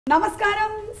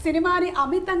నమస్కారం సినిమాని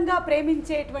అమితంగా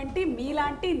ప్రేమించేటువంటి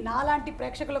మీలాంటి నాలాంటి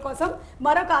ప్రేక్షకుల కోసం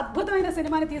మరొక అద్భుతమైన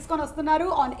సినిమాని తీసుకొని వస్తున్నారు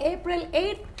on April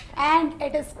 8th and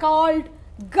it is called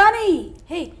గని.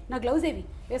 హే నా గ్లౌజ్ ఏవి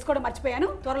వేసుకోవడం మర్చిపోయాను,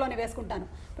 త్వరలోనే వేసుకుంటాను.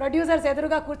 ప్రొడ్యూసర్స్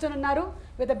ఎదురుగా కూర్చొని ఉన్నారు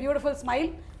విత్ అ బ్యూటిఫుల్ స్మైల్.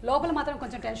 లోపల మాత్రం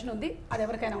కొంచెం టెన్షన్ ఉంది, అది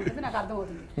ఎవరికైనా ఉంటుంది, నాకు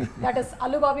అర్థమవుతుంది. దట్ ఇస్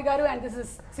అల్లు బాబీ గారు అండ్ దిస్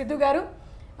ఇస్ సిద్ధు గారు.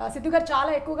 సిద్ధు గారు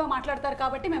చాలా ఎక్కువగా మాట్లాడతారు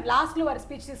కాబట్టి మేము లాస్ట్లో వారి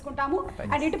స్పీచ్ తీసుకుంటాము.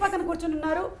 అండ్ ఇటు పక్కన కూర్చొని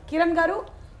ఉన్నారు కిరణ్ గారు,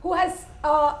 who has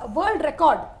a world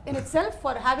record in itself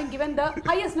for having given the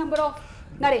highest number of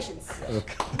narrations.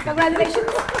 Okay.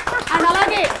 Congratulations. And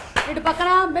alage idu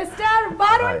pakkana Mr.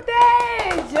 Varun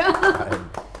Tej,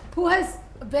 who has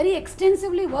very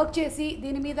extensively work chesi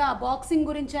dini meeda boxing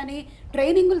gurinchi ani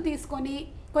training ulu teeskoni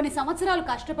konni samvatsaralu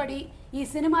kashtapadi ee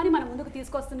cinema ni mana munduku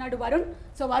teeskostunnadu Varun.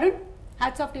 So Varun,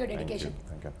 hats off to your dedication.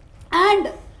 Thank you. And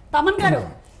Thaman garu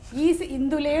ఈ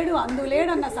ఇందులేడు అందులేడు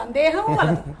అన్న సందేహం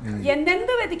కలదు.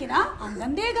 ఎందెందు వెతికినా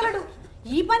అందందే గలడు.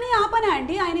 ఈ పని ఆ పని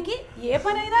అండి, ఆయనకి ఏ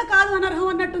పనైనా కాదు అనర్హం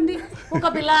అన్నట్టుంది. ఒక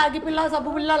పిల్ల అగి పిల్ల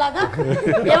సబ్బు పిల్ల లాగా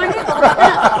ఏమండి,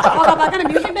 ఒక పక్కన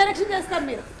మ్యూజిక్ డైరెక్షన్ చేస్తారు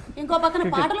మీరు, ఇంకో పక్కన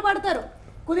పాటలు పాడతారు,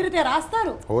 కుదిరితే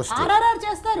రాస్తారు, ఆర్ఆర్ఆర్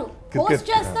చేస్తారు, హోస్ట్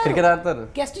చేస్తారు,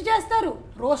 గెస్ట్ చేస్తారు,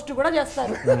 రోస్ట్ కూడా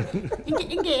చేస్తారు.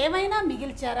 ఇంకేమైనా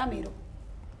మిగిల్చారా మీరు?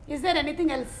 Is there anything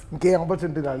else? ఇంకే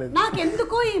ఆపర్చునిటీ రాలేదు.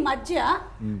 నాకెందుకో ఈ మధ్య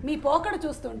మీ పోకడ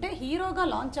చూస్తుంటే హీరోగా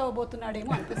లాంచ్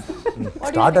అవ్వబోతున్నాడేమో అనిపిస్తుంది.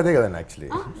 స్టార్ట్ అదే కదా actually.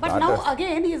 But now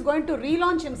again he is going to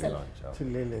relaunch himself.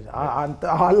 లేదు అంత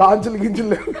ఆ లాంచ్లు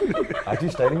గించులు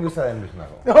యాక్చువల్లీ స్టైలింగ్ చూస్తారని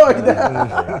అనిపిస్తున్నారు.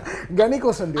 గని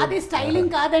కోసం అది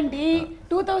స్టైలింగ్ కాదండి,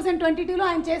 2022 లో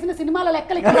ఆయన చేసిన సినిమాల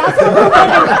లెక్కలు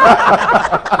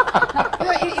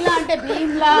ఇలా అంటే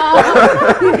భీమ్లా,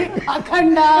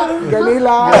 అఖండ,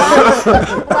 గనీలా,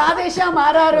 రాధేశా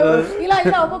మారారు, ఇలా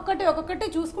ఇలా ఒక్కొక్కటి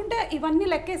చూసుకుంటే ఇవన్నీ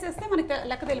లెక్కేసేస్తే మనకి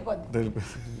లెక్క తెలిపోద్ది.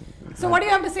 So what you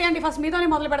have to say అండి? ఫస్ట్ మీతోనే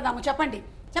మొదలు పెడదాము. చెప్పండి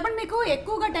మీకు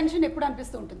ఎక్కువగా టెన్షన్ ఎప్పుడు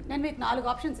అనిపిస్తూ ఉంటుంది? నేను మీకు 4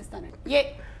 ఆప్షన్స్ ఇస్తానండి.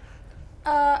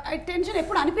 టెన్షన్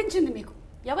ఎప్పుడు అనిపించింది మీకు?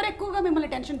 ఎవరు ఎక్కువగా మిమ్మల్ని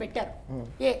టెన్షన్ పెట్టారు?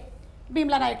 ఏ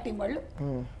భీమ్లా నాయక్ టీం వాళ్ళు,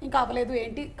 ఇంకా అవ్వలేదు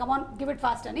ఏంటి, కమాన్ గివ్ ఇట్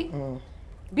ఫాస్ట్ అని.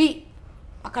 బి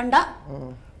అఖండ,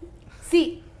 సి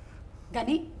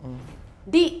గని,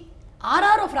 డి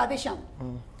ఆర్ఆర్ ఆఫ్ రాధేశ్యామ్.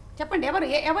 చెప్పండి ఎవరు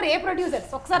ఏ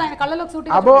ప్రొడ్యూసర్స్? ఒకసారి ఆయన కళ్ళలోకి సూటి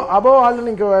అబో వాళ్ళు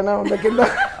ఇంకేమైనా ఉందా కింద?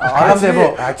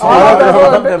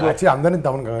 అందరినీ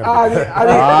తమన్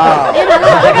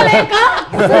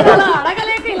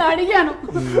అడగలేక ఇలా అడిగాను.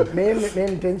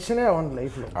 నేను టెన్షనే అవ్వను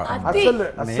లైఫ్ లో.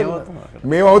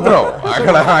 మేము అవుతున్నాం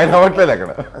అక్కడ, ఆయన అవ్వట్లేదు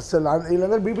అక్కడ. అసలు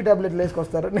వీళ్ళందరూ బీపీ టాబ్లెట్లు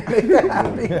వేసుకొస్తారు.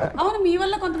 అవును, మీ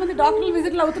వల్ల కొంతమంది డాక్టర్లు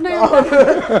విజిట్లు అవుతున్నాయి.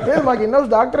 మాకు ఇన్నోస్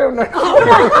డాక్టరే ఉన్నాడు.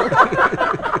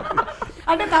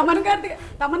 అంటే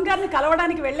తమన్ గారిని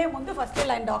కలవడానికి వెళ్లే ముందు ఫస్ట్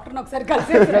ఆయన డాక్టర్ని ఒకసారి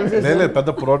కలిసి పెద్ద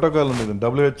ప్రోటోకాల్ ఉంది.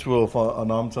 WHO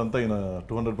నామ్స్ అంతా ఈయన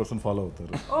 200% ఫాలో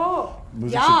అవుతారు.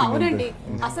 అవునండి.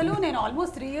 అసలు నేను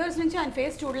ఆల్మోస్ట్ 3 years నుంచి ఆయన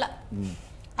ఫేస్ చూడలా.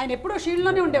 ఆయన ఎప్పుడో షీల్డ్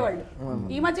లోనే ఉండేవాళ్ళు,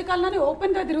 ఈ మధ్య కాలంలోనే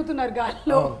ఓపెన్ గా తిరుగుతున్నారు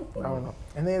గాల్లో. అవును,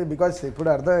 బికాస్ ఇప్పుడు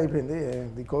అర్థం అయిపోయింది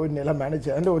కోవిడ్ ఎలా మేనేజ్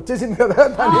చేయాలి. అంటే వచ్చేసింది కదా,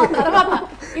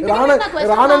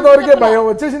 రానంత వరకే భయం,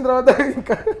 వచ్చేసిన తర్వాత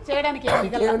చేయడానికి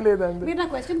ఏం లేదండి.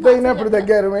 తగినప్పుడు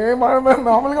తగ్గారు, మేమే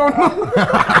మామూలుగా ఉన్నాం.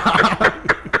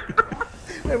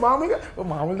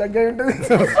 మామూలు తగ్గా ఉంటుంది.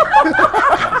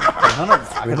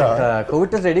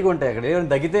 కోవిడ్ టెస్ట్ రెడీగా ఉంటాయి అక్కడ, ఏమైనా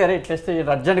తగ్గితే అరే టెస్ట్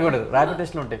అర్జెంట్గా ఉండదు, ర్యాపిడ్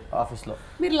టెస్ట్లు ఉంటాయి ఆఫీస్లో.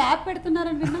 మీరు ల్యాబ్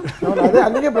పెడుతున్నారని విన్నా. అదే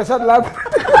అందుకే ప్రసాద్ ల్యాబ్.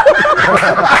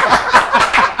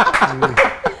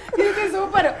 ఇది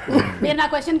సూపర్. మీరు నా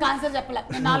క్వశ్చన్ ఆన్సర్ చెప్పలే.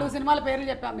 నేను 4 సినిమాల పేర్లు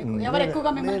చెప్పాను మీకు. ఎవరు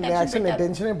ఎక్కువగా మిమ్మల్ని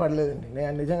టెన్షన్ పడలేదండి.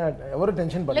 నేను నిజంగా ఎవరు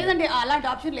టెన్షన్ పడలేదు. లేదండి, అలాంటి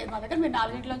ఆప్షన్ లేదు మా దగ్గర. మీరు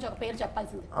 4 ఒక పేరు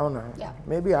చెప్పాల్సింది. అవునా?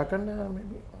 మేబీ అఖండ,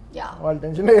 మేబీ వాళ్ళు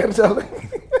టెన్షన్ అయ్యారు చాలా.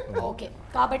 ఓకే,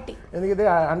 కాబట్టి ఎందుకంటే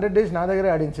 100 days నా దగ్గరే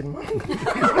ఆడిన cinema.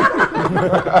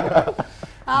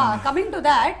 Coming to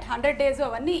that 100 days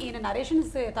అవన్నీ ఈయన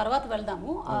నరేషన్స్ తర్వాత వెళ్దాము.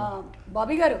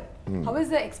 బాబీ గారు, హౌ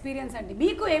ఇస్ ద ఎక్స్పీరియన్స్ అండి?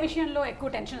 మీకు ఏ విషయంలో ఎక్కువ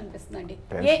టెన్షన్ అనిపిస్తుందండి?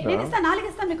 నేను ఇస్తాను 4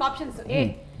 ఇస్తాను మీకు ఆప్షన్స్. ఏ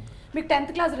మీకు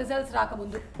 10th class రిజల్ట్స్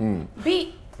రాకముందు, బి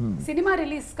సినిమా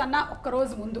రిలీజ్ కన్నా ఒక్క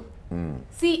రోజు ముందు,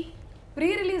 సి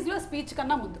ప్రీ రిలీజ్ లో స్పీచ్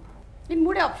కన్నా ముందు. నేను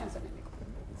 3 ఆప్షన్స్ అండి మీకు.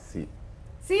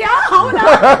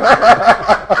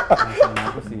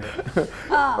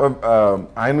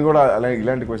 ఆయన కూడా అలాగే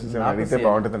ఇలాంటి క్వశ్చన్స్ అడిగితే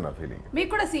బాగుంటుంది నా ఫీలింగ్. మీకు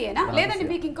కూడా సీఏనా? లేదండి,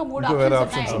 మీకు ఇంకో 3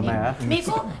 ఆప్షన్స్ ఉన్నాయండి.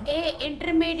 మీకు ఏ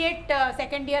ఇంటర్మీడియట్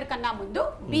సెకండ్ ఇయర్ కన్నా ముందు,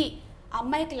 బి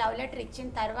అమ్మాయికి లవ్ లెటర్ ఇచ్చిన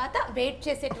తర్వాత వెయిట్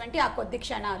చేసేటువంటి ఆ కొద్ది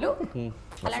క్షణాలు.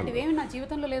 అలాంటివి ఏమి నా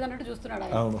జీవితంలో లేదన్నట్టు చూస్తున్నాడు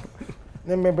ఆయన.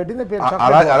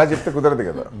 అలా చెప్తే కుదరదు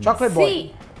కదా. Chocolate boy.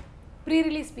 Pre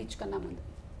release speech కన్నా ముందు.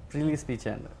 ప్రీ రిలీజ్ స్పీచ్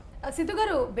అండి. సిద్ధు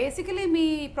గారు, బేసికలీ మీ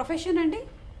ప్రొఫెషన్ అండి?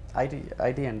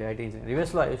 IT engineer.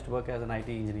 యూఎస్లో I use to work as an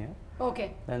IT engineer. Okay.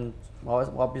 And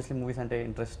obviously movies అంటే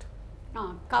ఇంట్రెస్ట్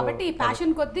కాబట్టి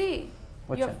ప్యాషన్ కొద్దీ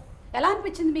వచ్చాను. ఎలా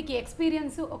అనిపించింది మీకు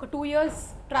ఎక్స్పీరియన్స్? ఒక 2 years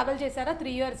ట్రావెల్ చేశారా?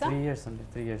 3 years? 3 years అండి.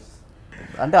 3 years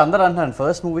అంటే అందరూ అంటున్నాను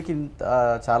ఫస్ట్ మూవీకి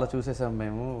చాలా చూసేసాం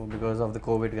మేము బికాస్ ఆఫ్ ద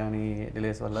కోవిడ్ కానీ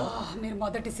డిలేస్ వల్ల. మీరు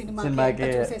మొదటి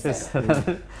సినిమాకి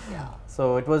so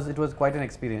it was quite an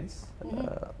experience.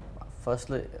 First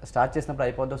start చేసినప్పుడు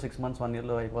అయిపోద్ది 6 months 1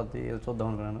 yearలో అయిపోద్ది చూద్దాం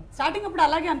అనుకున్నాను. స్టార్టింగ్ అప్పుడు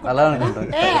అలాగే అలా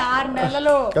అనుకుంటాను. 6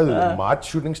 నెలలు కాదు, March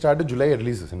shooting start, July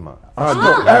release cinema.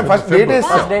 First date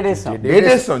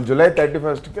వేస్తాం. జూలై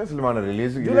 31st కి అసలు మన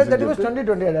రిలీజ్ జూలై 31st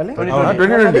 2020 ఆడాలి.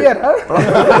 2020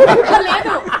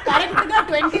 లేదు, కరెక్ట్ గా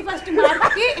 21st March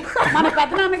కి మన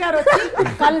పెద్దనాన్నగారు వచ్చి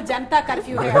కల్ జనతా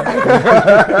కర్ఫ్యూ.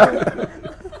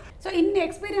 సో ఇన్ని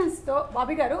ఎక్స్పీరియన్స్ తో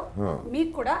బాబీ గారు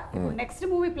మీకు కూడా ఇప్పుడు నెక్స్ట్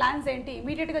మూవీ ప్లాన్స్ ఏంటి?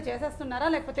 ఇమీడియట్ గా చేసేస్తున్నారా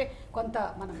లేకపోతే కొంత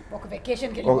మనం ఒక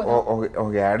వెకేషన్ కి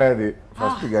ఒక ఏడాది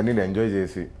ఫస్ట్ గని ఎంజాయ్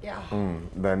చేసి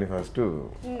దాన్ని ఫస్ట్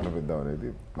అనిపిద్దాం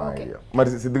అనేది మా ఐడియా. మరి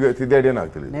సిద్ధి ఐడియా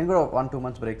నాకు తెలియదు. నేను కూడా 1-2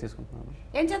 months బ్రేక్ తీసుకుంటున్నాను.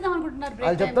 ఏం చేద్దాం అనుకుంటున్నారు?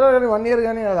 వాళ్ళు చెప్తారు కానీ 1 year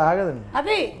కానీ అది ఆగదండి.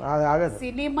 అది ఆగదు.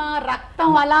 సినిమా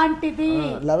రక్తం అలాంటిది.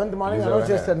 11th morning అనౌన్స్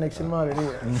చేస్తారు నెక్స్ట్ సినిమా రెడీ.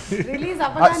 రిలీజ్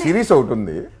అవ్వగానే సిరీస్ ఒకటి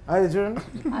ఉంది, అది చూడండి.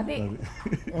 అది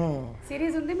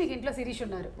సిరీస్ ఉంది, మీకు ఇంట్లో సిరీస్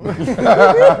ఉన్నారు.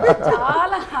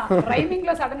 చాలా రైమింగ్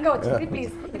లో సడన్ గా వచ్చింది.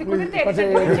 ప్లీజ్ ఇది కుదిరితే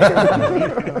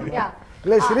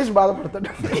లేదు సిరీస్ బాధపడతాడు.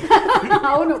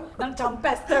 అవును, నన్ను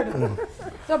చంపేస్తాడు.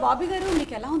 సో బాబీ గారు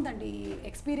మీకు ఎలా ఉందండి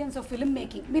ఎక్స్పీరియన్స్ ఆఫ్ ఫిల్మ్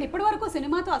మేకింగ్? మీరు ఇప్పటి వరకు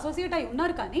సినిమాతో అసోసియేట్ అయి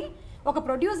ఉన్నారు కానీ ఒక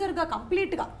ప్రొడ్యూసర్గా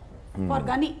కంప్లీట్గా ఫర్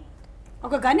గని,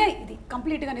 ఒక గని ఇది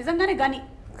కంప్లీట్గా నిజంగానే గని.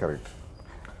 కరెక్ట్.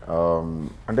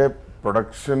 అంటే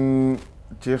ప్రొడక్షన్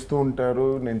చేస్తూ ఉంటారు,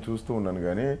 నేను చూస్తూ ఉన్నాను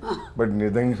కానీ బట్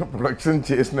నిజంగా ప్రొడక్షన్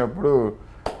చేసినప్పుడు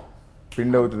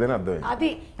పిండి అవుతుందని అర్థమైంది. అది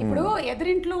ఇప్పుడు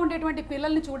ఎదురింట్లో ఉండేటువంటి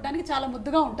పిల్లల్ని చూడడానికి చాలా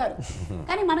ముద్దుగా ఉంటారు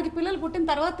కానీ మనకి పిల్లలు పుట్టిన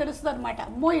తర్వాత తెలుస్తుంది అనమాట,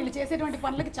 అమ్మో వీళ్ళు చేసేటువంటి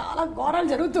పనులకి చాలా ఘోరాలు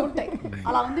జరుగుతూ ఉంటాయి.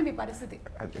 అలా ఉంది మీ పరిస్థితి.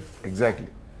 ఎగ్జాక్ట్లీ.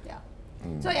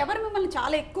 సో ఎవరు మిమ్మల్ని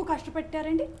చాలా ఎక్కువ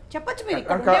కష్టపెట్టారండి చెప్పొచ్చు మీరు?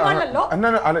 ఇక్కడ ఉండే వాళ్ళల్లో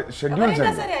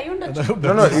సరే అయి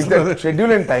ఉండొచ్చు.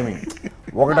 Schedule and timing.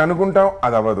 ఒకటి అనుకుంటాం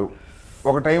అది అవ్వదు,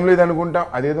 ఒక టైంలో ఇది అనుకుంటాం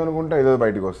అదేదో అనుకుంటాం ఏదో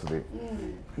బయటకు వస్తుంది.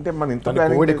 అంటే మన ఇంత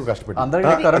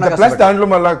ప్లస్ దాంట్లో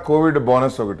మళ్ళీ కోవిడ్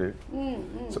బోనస్ ఒకటి.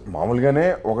 మామూలుగానే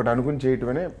ఒకటి అనుకుని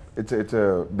చేయటమే ఇట్స్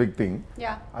బిగ్ థింగ్.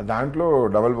 దాంట్లో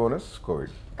డబుల్ బోనస్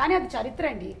కోవిడ్. కానీ అది చరిత్ర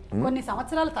అండి. కొన్ని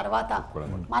సంవత్సరాల తర్వాత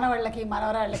మన వాళ్ళకి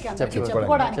మనవరాళ్ళకి అందరికీ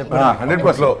చెప్పుకోవడానికి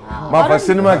 100% మా ఫస్ట్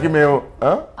సినిమాకి మేము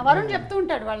వరుణ్ చెప్తూ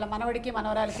ఉంటాడు వాళ్ళ మనవడికి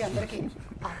మనవరాలకి అందరికి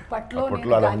అప్పట్లో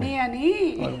అని అని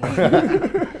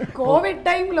కోవిడ్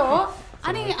టైంలో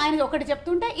అని ఆయన ఒకటి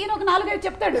చెప్తుంటే ఈయన ఒక 4-5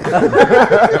 చెప్తాడు.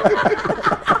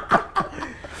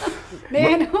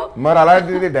 నేను మరి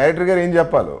అలాంటిది డైరెక్టర్ గారు ఏం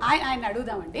చెప్పాలి ఆయన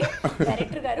అడుగుదామండి.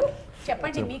 డైరెక్టర్ గారు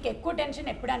చెప్పండి, మీకు ఎక్కువ టెన్షన్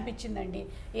ఎప్పుడు అనిపించిందండి?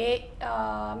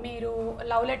 మీరు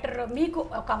లవ్ లెటర్ మీకు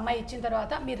ఒక అమ్మాయి ఇచ్చిన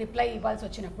తర్వాత మీరు రిప్లై ఇవ్వాల్సి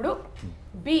వచ్చినప్పుడు,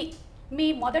 బి మీ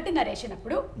మొదటి నరేషన్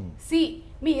అప్పుడు, సి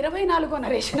మీ 24వ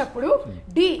నరేషన్ అప్పుడు,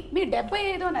 డి మీ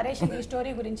 75వ నరేషన్ ఈ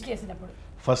స్టోరీ గురించి చేసినప్పుడు?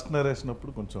 ఫస్ట్ నరేషన్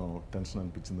అప్పుడు కొంచెం టెన్షన్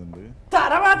అనిపించిందండి.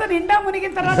 తర్వాత నిండా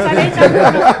మునిగిన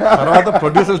తర్వాత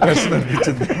ప్రొడ్యూసర్ టెన్షన్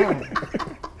అనిపించింది.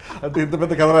 అంటే ఇంత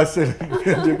పెద్ద కథ రాశారు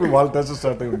అని చెప్పి వాళ్ళ టెన్షన్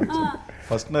స్టార్ట్ అయ్యింది.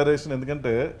 ఫస్ట్ నరేషన్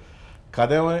ఎందుకంటే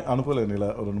కథ ఏమీ అనుకోలేను, ఇలా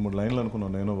 2-3 లైన్లు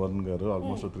అనుకున్నాను నేను వరుణ్ గారు.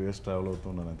 ఆల్మోస్ట్ 3 years ట్రావెల్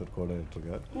అవుతున్నాను అంత కో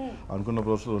డైరెక్టర్గా. అనుకున్న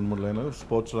ప్రాసెస్ 2-3 లైన్లు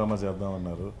స్పోర్ట్స్ డ్రామా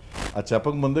చేద్దామన్నారు. అది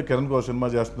చెప్పక ముందే కిరణ్కి ఒక సినిమా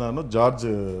చేస్తున్నాను, జార్జ్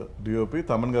డిఓపి,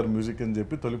 తమన్ గారు మ్యూజిక్ అని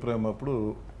చెప్పి తొలి ప్రేమ అప్పుడు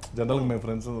జనరల్గా మేము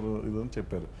ఫ్రెండ్స్ ఇదని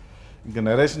చెప్పారు. ఇంకా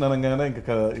నరేషన్ అనగానే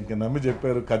ఇంకా నమ్మి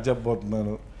చెప్పారు కథ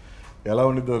చెప్పబోతున్నాను, ఎలా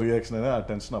ఉండిద్దో రియాక్షన్ అని. ఆ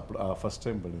టెన్షన్ అప్పుడు ఆ ఫస్ట్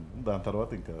టైం పడింది. దాని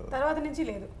తర్వాత ఇంకా నుంచి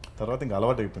లేదు, తర్వాత ఇంకా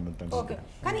అలవాటు అయిపోయింది టెన్షన్.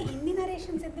 కానీ ఇన్ని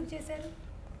నరేషన్స్ ఎందుకు చేశారు?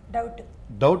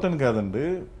 డౌట్ అని కాదండి,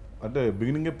 అంటే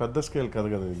బిగినింగ్ పెద్ద స్కేల్ కథ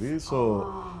కదా ఇది. సో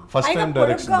ఫస్ట్ టైం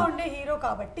డైరెక్షన్ ఉండే హీరో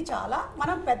కాబట్టి చాలా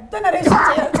మనం పెద్ద నరేషన్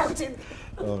చేయాల్సి వచ్చింది.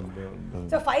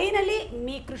 సో ఫైనలీ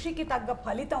మీ కృషికి తగ్గ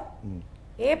ఫలితం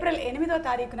ఏప్రిల్ 8వ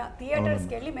తారీఖున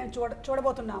థియేటర్స్కి వెళ్ళి మేము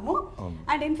చూడబోతున్నాము.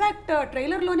 అండ్ ఇన్ఫ్యాక్ట్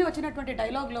ట్రైలర్లోనే వచ్చినటువంటి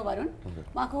డైలాగ్లో వరుణ్,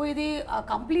 మాకు ఇది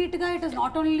కంప్లీట్గా it is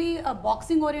not only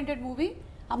boxing oriented movie,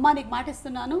 అమ్మా నీకు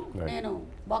మాటిస్తున్నాను నేను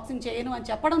బాక్సింగ్ చేయను అని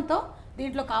చెప్పడంతో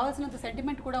దీంట్లో కావాల్సినంత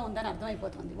సెంటిమెంట్ కూడా ఉందని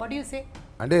అర్థమైపోతుంది. What you say?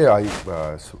 అంటే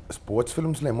స్పోర్ట్స్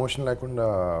ఫిల్మ్స్లో ఎమోషన్ లేకుండా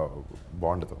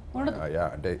బాగుండదు.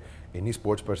 అంటే ఎనీ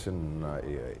స్పోర్ట్స్ పర్సన్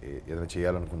ఏదైనా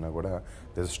చేయాలనుకున్నా కూడా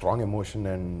there is strong emotion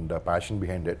and passion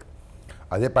behind it.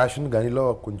 అదే ప్యాషన్ గనిలో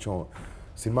కొంచెం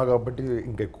సినిమా కాబట్టి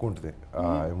ఇంకా ఎక్కువ ఉంటుంది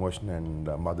ఎమోషన్. అండ్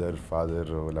మదర్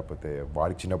ఫాదర్ లేకపోతే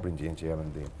వాడికి చిన్నప్పటి నుంచి ఏం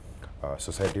చేయాలంది,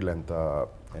 సొసైటీలో ఎంత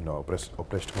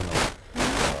ఒప్రెస్డ్గా ఉన్నాం,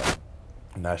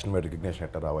 నేషనల్ వైడ్ రికగ్నేషన్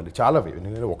ఎట్లా రావాలి చాలా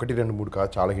ఎందుకంటే 1, 2, 3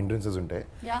 కాదు చాలా హిండ్రెన్సెస్ ఉంటాయి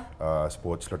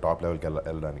స్పోర్ట్స్లో టాప్ లెవెల్కి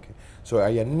వెళ్ళడానికి. సో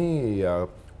అవన్నీ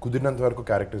కుదిరినంత వరకు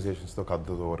క్యారెక్టరైజేషన్స్తో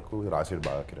కథతో వరకు రాసేది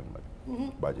బాగా కిరణ్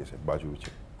బాగా చేశాడు, బాగా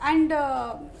చూపించాడు. అండ్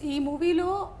ఈ మూవీలో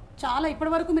చాలా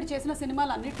ఇప్పటి వరకు మీరు చేసిన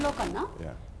సినిమాలు అన్నింటిలో కన్నా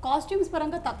కాస్ట్యూమ్స్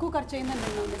పరంగా తక్కువ ఖర్చు అయిందని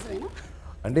విన్నాను, నిజమేనా?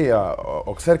 అంటే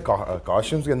ఒకసారి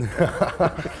కాస్ట్యూమ్స్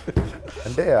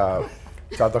అంటే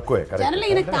చాలా తక్కువే.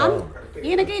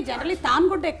 ఈయనకి జనరల్లీ తాను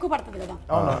కూడా ఎక్కువ పడుతుంది కదా,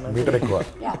 మీటర్ ఎక్కువ.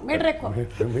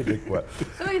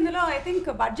 సో ఇందులో ఐ థింక్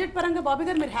బడ్జెట్ పరంగా బాబీ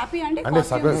గారు మీరు హ్యాపీ అండి? అంటే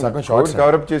సగం షార్ట్స్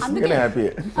కవరప్ చేసి హ్యాపీ,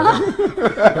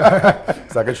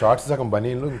 సగం షార్ట్స్ సగం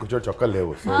బనీలు ఇంకొక చొక్కలు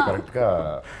లేవు. సో కరెక్ట్గా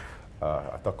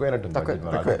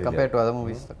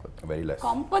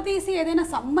కొంపతీసి ఏదైనా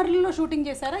సమ్మర్లో షూటింగ్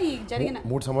చేశారా? ఈ జరిగిన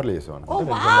 3 సమ్మర్లు చేసాం.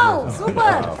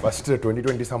 ఫస్ట్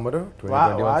 2020 సమ్మర్,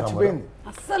 2021 సమ్మర్,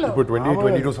 ఇప్పుడు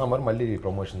 2022 సమ్మర్, మళ్ళీ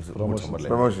ప్రమోషన్స్.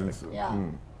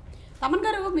 తమన్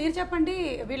గారు మీరు చెప్పండి,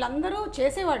 వీళ్ళందరూ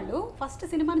చేసేవాళ్ళు ఫస్ట్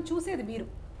సినిమాని చూసేది మీరు.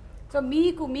 సో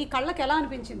మీకు మీ కళ్ళకి ఎలా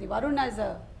అనిపించింది Varun as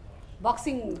a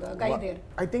boxing guy there?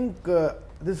 I think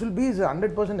this will be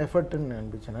 100% effort అని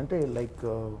అనిపించింది. అంటే లైక్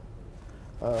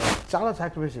చాలా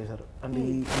సాక్రిఫైస్ చేశారు అండ్ ఈ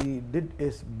డిడ్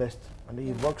ఇస్ బెస్ట్ అండ్ ఈ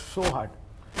వర్క్ సో హార్డ్.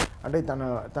 అంటే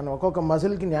తన ఒక్కొక్క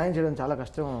మజిల్కి న్యాయం చేయడం చాలా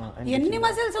కష్టం. ఎన్ని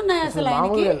మజిల్స్ ఉన్నాయి అసలు?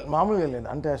 మామూలుగా లేదు.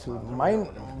 అంటే అసలు mind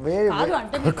way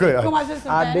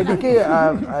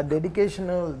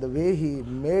dedication, the way he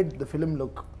made the film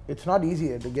look, it's not easy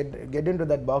to get in to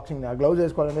that boxing. ఆ గ్లౌజ్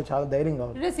వేసుకోవాలంటే చాలా ధైర్యం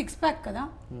కావాలి. 6 ప్యాక్ కదా,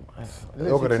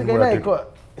 ఎక్కువ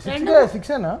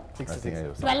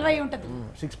 12 అయి ఉంటుంది.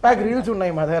 6 ప్యాక్ రీల్స్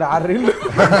ఉన్నాయి మా దగ్గర, 6 reel,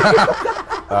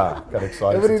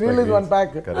 every reel is 1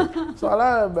 pack. So అలా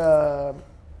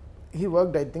he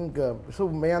worked I think. So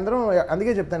మేమందరం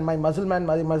అందుకే చెప్తాను మై మజిల్ మ్యాన్,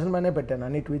 మాది మజిల్ మ్యానే పెట్టాను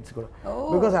అన్ని ట్వీట్స్ కూడా.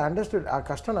 బికాస్ ఐ అండర్స్టూడ్ ఆ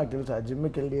కష్టం నాకు తెలుసు. ఆ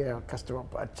జిమ్కి వెళ్ళి ఆ కష్టం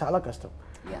చాలా కష్టం.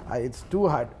 It's too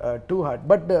hard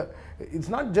but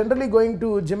it's not generally going to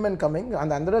gym and coming,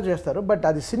 అది అందరూ చేస్తారు. బట్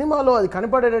అది సినిమాలో అది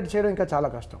కనపడేటట్టు చేయడం ఇంకా చాలా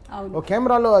కష్టం. ఒక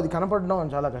కెమెరాలో అది కనపడడం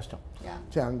చాలా కష్టం.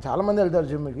 చాలా మంది వెళ్తారు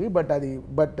జిమ్కి,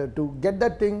 but to get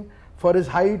that thing for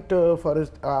his height, for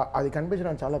his అది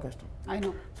కనిపించడం చాలా కష్టం.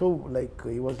 So like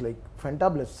he was like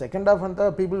fantabulous. Second half అంతా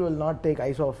people will not take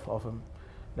eyes of him.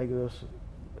 Like it was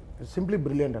simply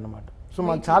brilliant అనమాట. సో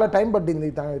మాకు చాలా time పట్టింది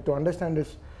to understand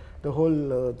this the whole.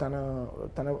 తన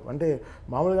అంటే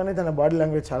మామూలుగానే తన బాడీ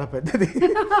లాంగ్వేజ్ చాలా పెద్దది.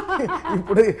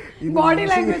 ఇప్పుడు బాడీ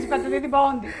లాంగ్వేజ్ పెద్దది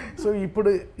బాగుంది. సో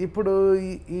ఇప్పుడు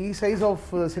ఈ సైజ్ ఆఫ్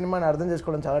సినిమాని అర్థం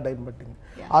చేసుకోవడం చాలా టైం పట్టింది.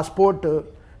 ఆ స్పోర్ట్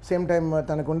సేమ్ టైం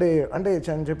తనకుండే అంటే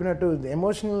చెప్పినట్టు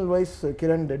emotional wise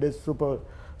Kiran dead is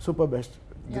super best.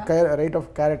 The right of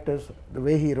characters, the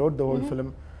way he wrote the whole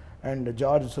film and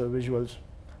George visuals.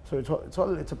 So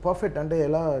it's perfect. అంటే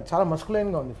ఎలా చాలా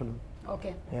మస్కులైన్గా ఉంది film.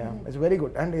 Okay. Yeah, it's very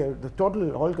good and the total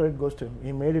all credit goes to him.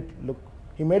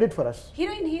 He made it for us.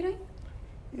 Heroine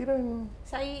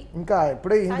Sai. ఇంకా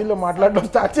ఇప్పుడే హిందీలో మాట్లాడడం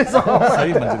start చేసాం.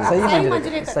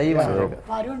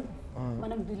 వరుణ్,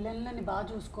 మనం విలన్లని బాగా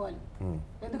చూసుకోవాలి,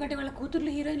 ఎందుకంటే వాళ్ళ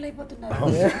కూతుర్లు హీరోయిన్లు అయిపోతున్నారు.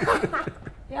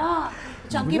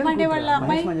 చంకీ పాండే వాళ్ళ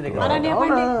అమ్మాయి అనన్య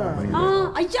పాండే.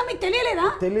 అయ్యా మీకు తెలియలేదా?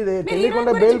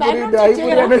 తెలియకుండా బేల్పూరి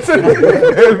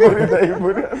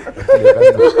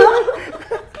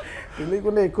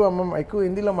తెలియకుండా ఎక్కువ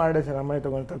హిందీలో మాట్లాడేసారు అమ్మాయితో,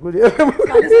 కొంచెం తక్కువ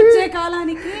కలిసి వచ్చే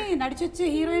కాలానికి నడిచొచ్చే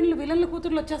హీరోయిన్లు విలన్ల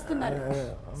కూతుర్లు వచ్చేస్తున్నారు.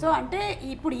 సో అంటే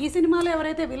ఇప్పుడు ఈ సినిమాలో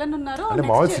ఎవరైతే విలన్ ఉన్నారో అంటే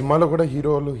మామూలు సినిమాలో కూడా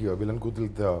హీరోలు విలన్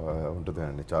కూతురుతో ఉంటుంది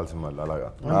అండి చాలా సినిమాలు అలాగా.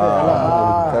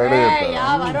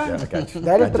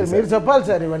 డైరెక్టర్ మీరు చెప్పాలి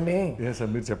సార్ ఇవన్నీ.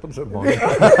 మీరు చెప్పండి సార్.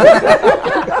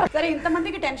 సరే,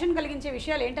 ఇంతమందికి టెన్షన్ కలిగించే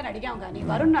విషయాలు ఏంటని అడిగాం కానీ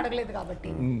వరుణ్ అడగలేదు కాబట్టి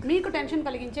మీకు టెన్షన్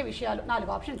కలిగించే విషయాలు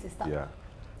 4 ఆప్షన్స్ ఇస్తాను.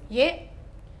 ఏ,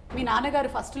 మీ నాన్నగారు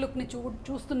ఫస్ట్ లుక్ని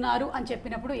చూస్తున్నారు అని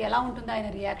చెప్పినప్పుడు ఎలా ఉంటుందో ఆయన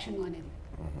రియాక్షన్ అనేది.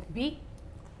 బి,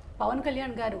 పవన్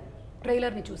కళ్యాణ్ గారు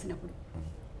ట్రైలర్ని చూసినప్పుడు.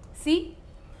 సి,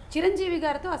 చిరంజీవి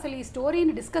గారితో అసలు ఈ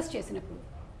స్టోరీని డిస్కస్ చేసినప్పుడు.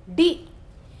 డి,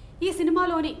 ఈ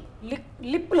సినిమాలోని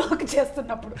లిప్ లాక్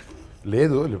చేస్తున్నప్పుడు.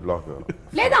 లేదు లిప్ లాక్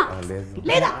లేదా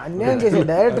అన్యాయం చేసి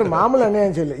డైరెక్టర్ మామూలు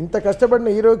అన్యాయం చేయలేదు. ఇంత కష్టపడిన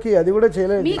హీరోకి అది కూడా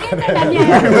చేయలేదు.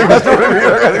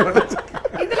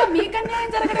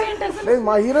 లేదు,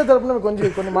 మా హీరో తరపున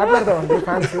కొన్ని మాట్లాడతామండి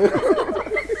ఫ్యాన్స్.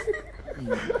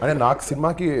 అంటే నాకు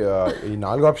సినిమాకి ఈ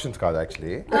 4 ఆప్షన్స్ కాదు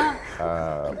యాక్చువల్లీ.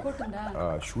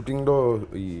 షూటింగ్లో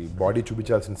ఈ బాడీ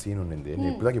చూపించాల్సిన సీన్ ఉండింది,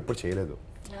 నేను ఎప్పుడు చేయలేదు.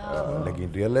 Like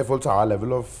in real life also ఆ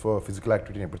లెవెల్ ఆఫ్ ఫిజికల్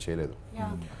యాక్టివిటీని ఎప్పుడు చేయలేదు.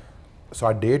 సో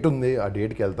ఆ డేట్ ఉంది, ఆ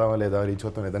డేట్కి వెళ్తామా లేదా, రీచ్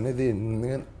అవుతాం లేదా అనేది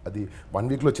అది 1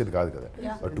 వీక్లో వచ్చేది కాదు కదా,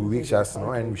 2 వీక్స్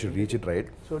చేస్తున్నాం and we should reach it right.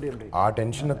 ఆ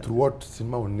టెన్షన్ త్రూ అవుట్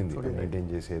సినిమా ఉండింది మెయింటైన్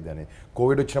చేసేది అని.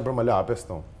 కోవిడ్ వచ్చినప్పుడు మళ్ళీ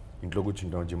ఆపేస్తాం, ఇంట్లో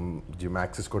కూర్చుంటాం, జిమ్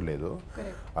యాక్సెస్ కూడా లేదు.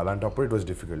 అలాంటప్పుడు ఇట్ వాస్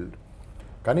డిఫికల్ట్.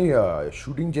 కానీ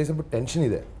షూటింగ్ చేసేప్పుడు టెన్షన్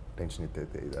ఇదే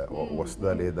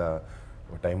వస్తుందా లేదా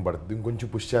టైం పడుతుంది ఇంకొంచెం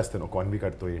పుష్ చేస్తాను 1 వీక్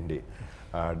అటుతోయండి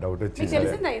డౌట్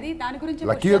వచ్చి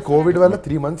లక్కీగా కోవిడ్ వల్ల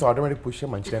 3 months ఆటోమేటిక్ పుష్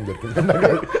మంచి టైం దొరికింది.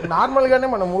 నార్మల్గానే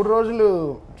మనం 3 రోజులు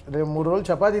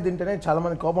చపాతీ తింటేనే చాలా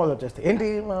మంది కోపాలు వచ్చేస్తాయి. ఏంటి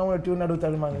మామూలుగా ట్యూన్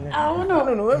అడుగుతాడు మనల్ని,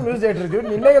 నువ్వే మ్యూజిక్ డైరెక్టర్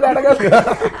నిన్నే కదా అడగాలి.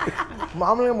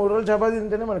 మామూలుగా 3 రోజులు చపాతీ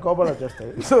తింటేనే మన కోపాలు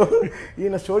వచ్చేస్తాయి. సో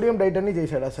ఈయన సోడియం డైట్ అన్ని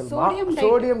చేశాడు. అసలు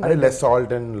sodium less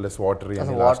salt and less water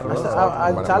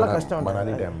చాలా కష్టం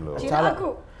టైంలో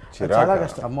చాలా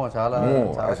కష్టం. అమ్మో చాలా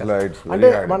అంటే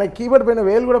మన కీబోర్డ్ పైన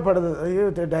వేలు కూడా పడదు. అయ్యో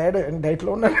డైట్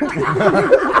లో ఉన్నాడు.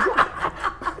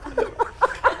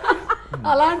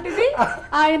 అలాంటిది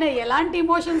ఆయన ఎలాంటి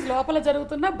ఎమోషన్స్ లోపల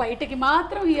జరుగుతున్నా బయటికి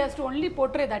మాత్రం he has to only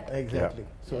portray that. Exactly.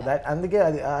 So that అందుకే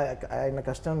అది ఆయన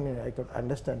కష్టాన్ని ఐ కుడ్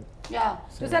అండర్స్టాండ్. యా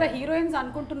చూసారా హీరోయిన్స్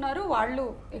అనుకుంటున్నారు వాళ్ళు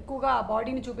ఎక్కువగా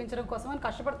బాడీని చూపించడం కోసం అని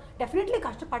డెఫినెట్లీ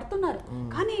కష్టపడుతున్నారు.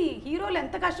 కానీ హీరోలు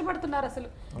ఎంత కష్టపడుతున్నారు అసలు.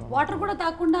 వాటర్ కూడా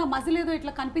తాగకుండా మజిల్ ఏదో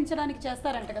ఇట్లా కనిపించడానికి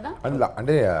చేస్తారంట కదా.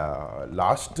 అంటే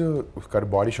లాస్ట్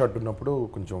బాడీ షాట్ ఉన్నప్పుడు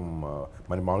కొంచెం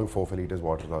మన మామూలుగా 4-5 liters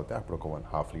వాటర్ తాగితే అప్పుడు ఒక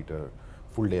 1.5 liter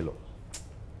ఫుల్ డేలో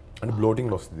అంటే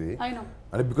బ్లోటింగ్లో వస్తుంది.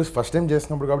 అంటే బికాస్ ఫస్ట్ టైం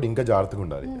చేసినప్పుడు కాబట్టి ఇంకా జాగ్రత్తగా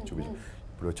ఉండాలి. చూపించి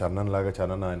ఇప్పుడు చరణ్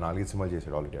 4 సినిమాలు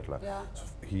చేశాడు ఆల్రెడీ అట్లా.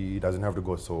 He doesn't have to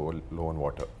go so లో ఆన్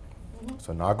వాటర్. సో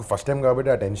నాకు ఫస్ట్ టైం కాబట్టి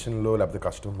ఆ టెన్షన్లో లేకపోతే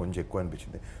కష్టం కొంచెం ఎక్కువ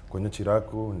అనిపించింది. కొంచెం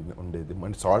చిరాకు ఉండేది.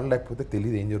 మన సాల్ట్ లేకపోతే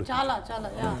తెలియదు ఏం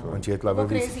జరుగుతుంది.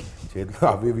 చేతిలో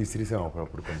అవి విసిరిసాం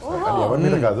అప్పుడప్పుడు కొంచెం. కానీ ఎవరి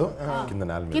మీద కాదు, కింద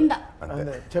నేల మీద.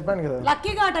 చెప్పాను కదా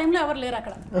లక్కీగా ఆ టైంలో ఎవరు లేరు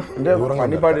అక్కడ. అంటే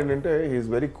ఫన్నీ పార్ట్ ఏంటంటే హీఈస్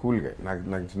వెరీ కూల్ గా.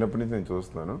 నాకు చిన్నప్పటి నుంచి నేను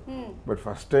చూస్తున్నాను. బట్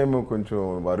ఫస్ట్ టైం కొంచెం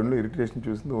వరుణ్లో ఇరిటేషన్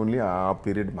చూసింది ఓన్లీ ఆ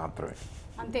పీరియడ్ మాత్రమే.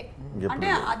 అంతే. అంటే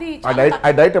అది ఆ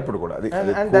డైట్ అప్పుడు కూడా అది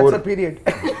పీరియడ్.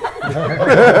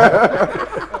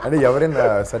 అంటే ఎవరైనా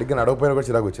సరిగ్గా నడవపోయినా కూడా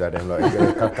చిరాకు వచ్చేది ఆ టైంలో.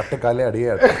 కట్ట కాలే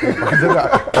అడిగారు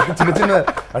చిన్న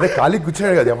అంటే ఖాళీ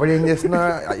కూర్చున్నాడు కదా, ఎవరు ఏం చేసినా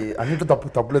అన్నిట్లో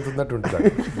తప్పులెత్తున్నట్టు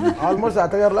ఉంటుంది. ఆల్మోస్ట్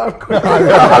అత్తగారులా.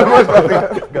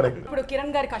 ఇప్పుడు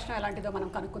కిరణ్ గారి కష్టం ఎలాంటిదో మనం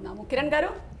కనుక్కుందాము. కిరణ్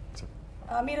గారు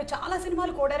మీరు చాలా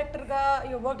సినిమాలు కో డైరెక్టర్ గా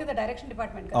you worked in the direction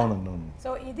department. అవునండి. సో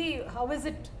ఇది how is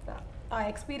it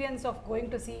experience of going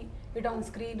to see it on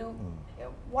screen?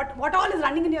 What all is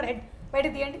running in your head? బయట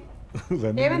తీయండి.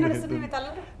 ఏమైనా నడుస్తుంది మీ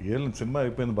తలలో? ఏం సినిమా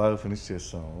అయిపోయింది, బాగా ఫినిష్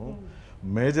చేస్తాము.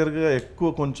 మేజర్గా ఎక్కువ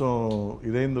కొంచెం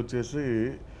ఇదైంది వచ్చేసి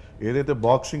ఏదైతే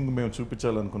బాక్సింగ్ మేము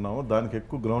చూపించాలనుకున్నామో దానికి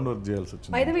ఎక్కువ గ్రౌండ్ వర్క్ చేయాల్సి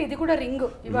వచ్చింది. బై ద వే ఇది కూడా రింగ్.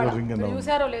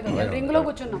 చూసారో లేదో రింగ్ లో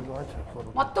కూర్చున్నాం.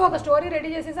 మొత్తం ఒక స్టోరీ రెడీ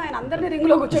చేసేసి ఆయన అందరినీ రింగ్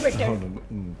లో కూర్చోబెట్టాడు.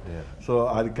 సో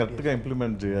అది కరెక్ట్గా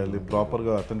ఇంప్లిమెంట్ చేయాలి,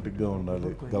 ప్రాపర్గా అథెంటిక్గా ఉండాలి.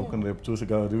 గౌకన్ రేపు చూసి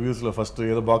రివ్యూస్లో ఫస్ట్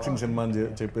ఏదో బాక్సింగ్ సినిమా అని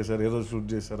చెప్పేశారు, ఏదో షూట్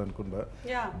చేశారు అనుకుంటా.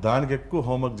 దానికి ఎక్కువ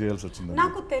హోంవర్క్ చేయాల్సి వచ్చింది.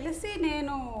 నాకు తెలిసి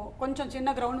నేను కొంచెం చిన్న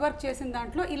గ్రౌండ్ వర్క్ చేసిన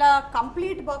దాంట్లో ఇలా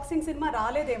కంప్లీట్ బాక్సింగ్ సినిమా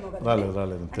రాలేదేమో కదా.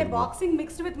 రాలేదు. అంటే boxing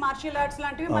mixed with martial arts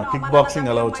లాంటివి మనం కిక్ బాక్సింగ్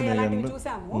అలా వచ్చినాయి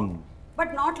చూసాము,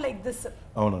 బట్ నాట్ లైక్ దిస్.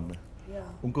 అవునండి.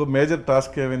 ఇంకో మేజర్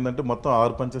టాస్క్ ఏమైందంటే మొత్తం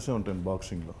 6 పంచెసే ఉంటాయండి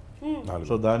బాక్సింగ్ లో.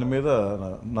 సో దాని మీద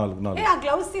 4 ఆ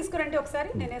గ్లౌస్ తీసుకురండి ఒకసారి,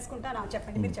 నేను వేసుకుంటాను.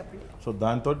 చెప్పండి, మీరు చెప్పండి. సో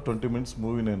దాంతో 20 minutes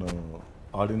మూవీ నేను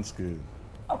ఆడియన్స్ కి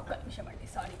ఒక్క నిమిషం అండి,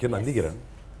 సారీ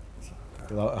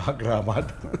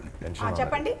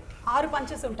చెప్పండి. 6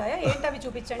 పంచెస్ ఉంటాయా ఏంటి అవి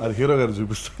చూపించండి. అది హీరో గారు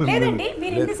చూపిస్తారు. లేదండి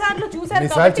మీరు ఎన్నిసార్లు చూసారు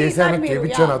కాబట్టి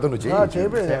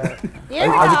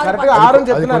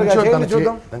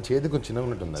చేతి కొంచెం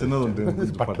చిన్నగా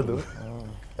ఉంటుంది. పట్టదు.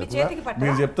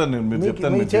 మీరు చెప్తాను, మీరు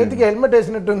చెప్తాను. మీ చేతికి helmet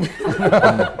వేసినట్టుంది.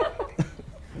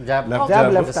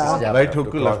 Right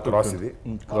hook, left cross. ఇది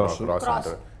క్రాస్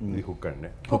ఇది హుక్ అండి.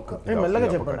 మెల్లగా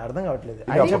చెప్పండి, అర్థం కావట్లేదు.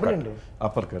 చెప్పండి.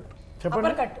 Upper cut.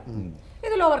 Upper cut.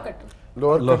 ఇది లోవర్ కట్.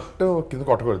 లోవర్ కట్ కింద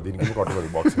కొట్టకూడదు, దీని కింద కొట్టకూడదు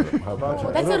బాక్సింగ్.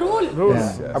 That's a rule.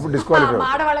 అప్పుడు డిస్క్వాలిఫైడ్.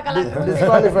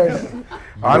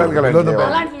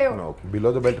 బిలో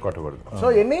ద బెల్ట్ కొట్టకూడదు. సో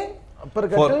ఎన్ని? Upper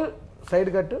cut, side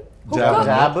cut,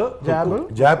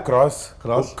 job, cross,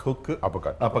 hook,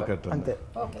 upper cut అంతే.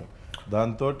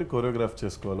 దాంతో కొరియోగ్రాఫ్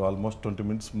చేసుకోవాలి. ఆల్మోస్ట్ 20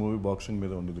 minutes మూవీ బాక్సింగ్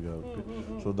మీద ఉండేది కాబట్టి.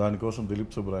 సో దానికోసం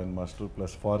Dilip Subrayan master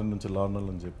plus foreign నుంచి లార్నల్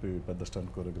అని చెప్పి పెద్ద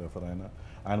స్టంట్ కొరియోగ్రాఫర్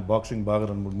ఆయన బాక్సింగ్ బాగా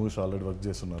 2-3 movies ఆల్రెడీ వర్క్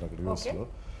చేస్తున్నారు అక్కడ యూఎస్లో.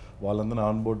 వాళ్ళందరినీ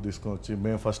ఆన్ బోర్డ్ తీసుకొని వచ్చి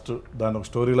మేము ఫస్ట్ దాని ఒక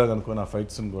స్టోరీ లాగా అనుకుని ఆ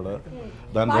ఫైట్స్ కూడా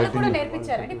దాని రైటింగ్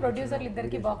నేర్పించారండి ప్రొడ్యూసర్లు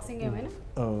ఇద్దరికి బాక్సింగ్ ఏమైనా.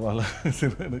 వాళ్ళ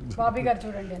బాబీ గారు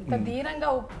చూడండి ఎంత దీనంగా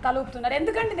తల ఊపుతున్నారు.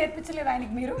 ఎందుకంటే నేర్పించలేదు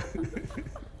ఆయనకి మీరు?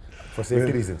 For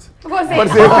safety reasons.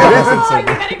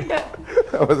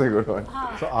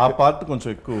 సో ఆ పార్ట్ కొంచెం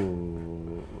ఎక్కువ,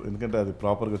 ఎందుకంటే అది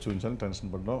ప్రాపర్గా చూపించాలని టెన్షన్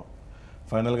పడ్డాం.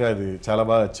 ఫైనల్గా అది చాలా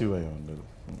బాగా achieve అయ్యామండి.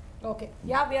 Okay,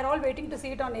 yeah we are all waiting to see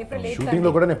it on April 8th. Shooting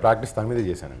లో కూడా నేను ప్రాక్టీస్ తన మీదే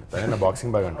చేశానండి. తన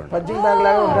బాక్సింగ్ బాగా అంటాడు. పంచింగ్ బ్యాగ్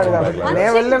లాగా ఉంటాడు కాబట్టి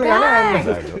నేను వెళ్ళాను. కానీ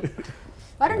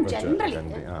వరుణ్ జనరల్లీ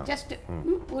జస్ట్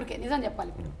ఊరికే నిజం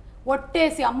చెప్పాలి,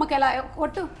 ఒట్టేసి అమ్మకి ఎలా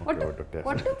ఒట్టు ఒట్టు ఒట్టేసి.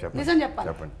 ఒట్టు చెప్పండి. నిజం చెప్పాలి.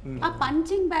 చెప్పండి. ఆ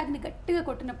పంచింగ్ బ్యాగ్ ని గట్టిగా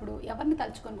కొట్టినప్పుడు ఎవరిని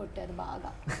తలుచుకొని కొట్టారు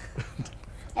బాగా?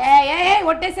 ఏ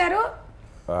ఒట్టేశారు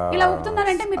ఇలా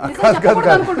ఊపుతున్నారంటే మీరు నిజం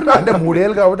చెప్పకూడదు అనుకుంటున్నారు. అంటే 3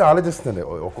 ఏళ్ళు కాబట్టి ఆలోచిస్తుంది.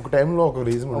 ఒక్కొక్క టైంలో ఒక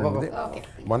రీజన్ ఉంటుంది.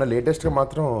 మన లేటెస్ట్ గా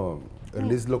మాత్రం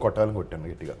రిలీజ్ లో కొట్టాలని కొట్టాను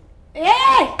గట్టిగా.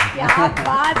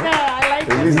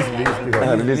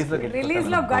 రిలీజ్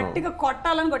లో గట్టిగా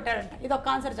కొట్టాలని కొట్టాడంట. ఇది ఒక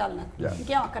ఆన్సర్ చాలు నాకు,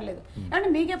 ఇంకేం అక్కర్లేదు. అంటే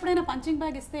మీకు ఎప్పుడైనా పంచింగ్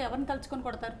బ్యాగ్ ఇస్తే ఎవరిని తలుచుకొని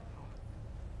కొడతారు?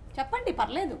 చెప్పండి,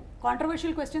 పర్లేదు.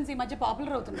 కాంట్రవర్షియల్ క్వశ్చన్స్ ఈ మధ్య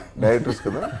పాపులర్ అవుతున్నాయి. డైరెక్టర్స్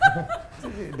కదా,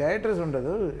 డైరెక్టర్స్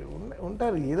ఉండదు,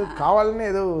 ఉంటారు ఏదో కావాలని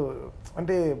ఏదో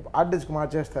అంటే ఆర్టిస్ట్కి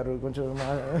మార్చేస్తారు కొంచెం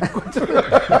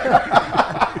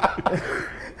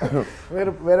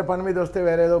వేరే పని మీద వస్తే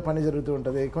వేరే ఏదో పని జరుగుతూ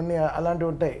ఉంటుంది. కొన్ని అలాంటివి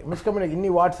ఉంటాయి, మిస్కమ్యూనికేషన్. ఇన్ని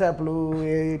వాట్సాప్లు,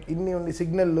 ఇన్ని ఉండి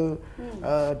సిగ్నల్,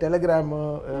 టెలిగ్రామ్,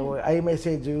 ఐ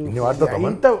మెసేజ్,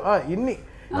 ఇంత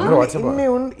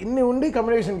ఇన్ని ఉండి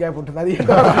కమ్యూనికేషన్ గ్యాప్ ఉంటుంది. అది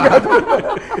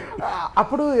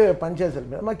అప్పుడు పని చేస్తారు.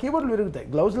 మా కీబోర్డ్లు విరుగుతాయి,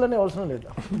 గ్లౌజ్లోనే అవసరం లేదు.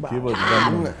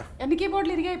 ఎన్ని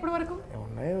కీబోర్డ్లు ఇరిగాయి ఇప్పటి వరకు?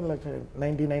 ఉన్నాయి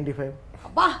 90-95.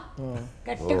 అబ్బా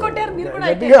గట్టి కొట్టారు మీరు కూడా.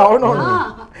 అవునవును.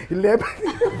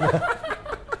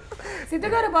 సిద్ధు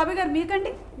గారు, బాబీ గారు,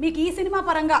 మీకండి, మీకు ఈ సినిమా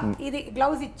పరంగా ఇది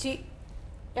గ్లౌజ్ ఇచ్చి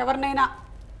ఎవరినైనా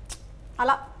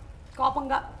అలా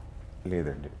కోపంగా?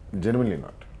 లేదండి, జెన్యున్లీ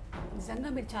నాట్. నిజంగా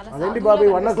మీరు చాలా అదేంటి బాబీ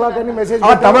 1 o'clock అని మెసేజ్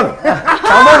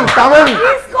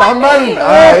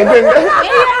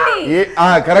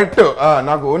కరెక్ట్.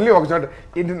 నాకు ఓన్లీ ఒక చోట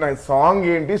ఏంటి, నా సాంగ్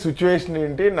ఏంటి, సిచ్యువేషన్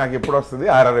ఏంటి, నాకు ఎప్పుడు వస్తుంది,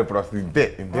 ఆర్ఆర్ ఎప్పుడు వస్తుంది,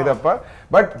 ఇంతే తప్ప.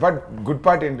 బట్ గుడ్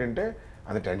పార్ట్ ఏంటంటే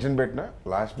అది టెన్షన్ పెట్టినా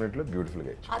లాస్ట్ మినిట్ లో బ్యూటిఫుల్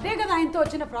గా. అదే కదా ఆయనతో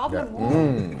వచ్చిన ప్రాబ్లమ్.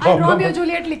 రోమియో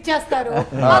జూలియట్లు ఇచ్చేస్తారు,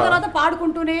 ఆ తర్వాత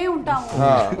పాడుకుంటూనే ఉంటాము.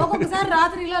 ఒక్కొక్కసారి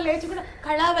రాత్రి ఇలా లేచి కూడా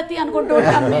కళావతి అనుకుంటూ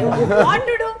ఉంటాం.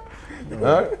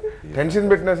 టెన్షన్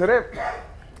పెట్టినా సరే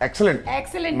ఎక్సలెంట్,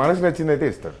 మనసు నచ్చింది అయితే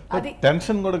ఇస్తాడు.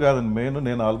 టెన్షన్ కూడా కాదండి మెయిన్.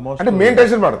 నేను ఆల్మోస్ట్ అంటే మెయిన్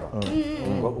టెన్షన్ పడతాం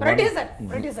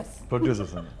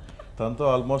ప్రొడ్యూసర్స్ అండి. తనతో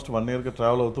ఆల్మోస్ట్ 1 year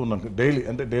ట్రావెల్ అవుతూ ఉన్నాను డైలీ,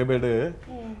 అంటే డే బై డే.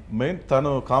 మెయిన్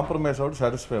తను కాంప్రమైజ్ అవుట్,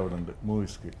 సాటిస్ఫై అవ్వడండి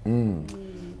మూవీస్కి.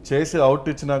 చేసి అవుట్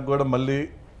ఇచ్చినాక కూడా మళ్ళీ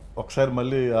ఒకసారి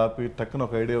మళ్ళీ ఆపి టక్కున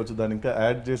ఒక ఐడియా వచ్చి దాన్ని ఇంకా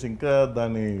యాడ్ చేసి ఇంకా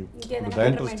దాన్ని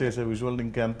డైరెక్టర్స్ చేసే విజువల్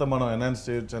ఇంకా ఎంత మనం ఎన్హాన్స్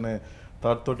చేయొచ్చు అనే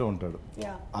థాట్ తోటే ఉంటాడు.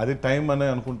 అది టైం అనే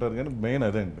అనుకుంటారు కానీ మెయిన్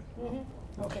అదే అండి.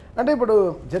 అంటే ఇప్పుడు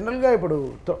జనరల్గా ఇప్పుడు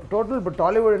టోటల్ ఇప్పుడు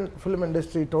టాలీవుడ్ ఫిల్మ్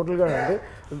ఇండస్ట్రీ టోటల్గా అంటే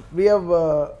we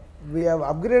have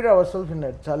upgrade our self in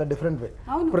చాలా డిఫరెంట్ వే.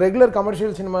 ఇప్పుడు రెగ్యులర్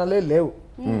కమర్షియల్ సినిమాలే లేవు.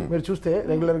 మీరు చూస్తే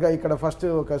రెగ్యులర్గా ఇక్కడ ఫస్ట్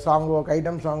ఒక సాంగ్, ఒక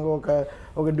ఐటమ్ సాంగ్,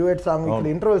 ఒక డ్యూయట్ సాంగ్, ఇక్కడ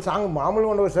ఇంటర్వెల్ సాంగ్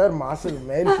మామూలుగా ఉండవు సార్, మాస్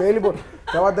మెయిల్ పేలిపో,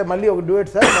 తర్వాత మళ్ళీ ఒక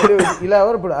డ్యూయట్ సార్, మళ్ళీ ఇలా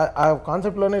ఎవరు ఇప్పుడు ఆ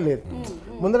కాన్సెప్ట్లోనే లేదు.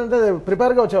 ముందరంటే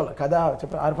ప్రిపేర్గా వచ్చేవాళ్ళు కదా,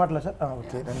 చెప్పారు 6 పాటలు సార్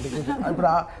ఓకే రండి. ఇప్పుడు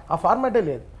ఆ ఫార్మాటే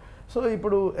లేదు. సో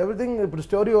ఇప్పుడు ఎవ్రీథింగ్ ఇప్పుడు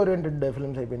స్టోరీ ఓరియంటెడ్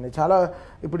ఫిల్మ్స్ అయిపోయింది చాలా.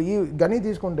 ఇప్పుడు ఈ గని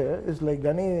తీసుకుంటే ఇట్స్ లైక్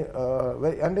గని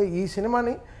అంటే ఈ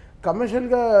సినిమాని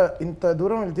కమర్షియల్గా ఇంత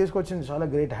దూరం తీసుకొచ్చింది చాలా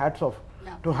great. Hats off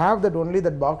to have that only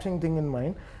that boxing thing in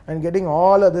mind and getting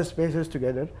all other spaces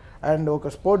together. And ఒక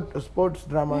స్పోర్ట్స్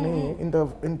డ్రామాని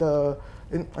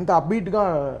ఇంత అప్బీట్గా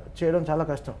చేయడం చాలా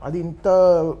కష్టం. అది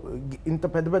ఇంత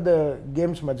పెద్ద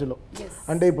గేమ్స్ మధ్యలో.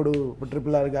 అంటే ఇప్పుడు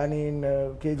RRR కానీ,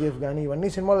 KGF కానీ, ఇవన్నీ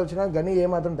సినిమాలు వచ్చినా గని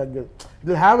ఏమాత్రం తగ్గదు. It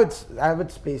will have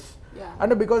it's space.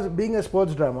 అంటే because being a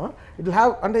sports drama it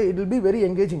will be very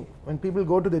engaging. When people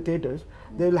go to the theatres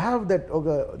they will have that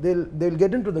they will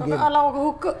get in to the game.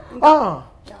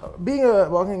 Being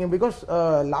walking because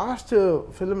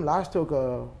last ఒక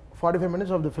 45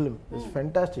 minutes of the film is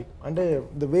fantastic. అంటే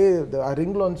the way ఆ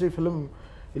రింగ్లోంచి film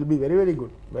will be very very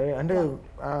good. అంటే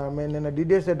నేను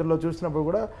DDS థియేటర్లో చూసినప్పుడు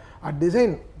కూడా ఆ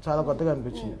design చాలా కొత్తగా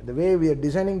అనిపించింది. The way we are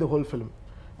designing the whole film.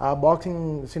 ఆ బాక్సింగ్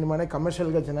సినిమానే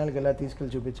కమర్షియల్గా జనాలకి ఎలా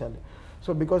తీసుకెళ్ళి చూపించాలి. సో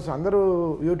బికాస్ అందరూ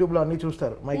యూట్యూబ్లో అన్నీ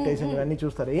చూస్తారు, మైక్ టైసన్ అన్నీ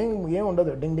చూస్తారు, ఏం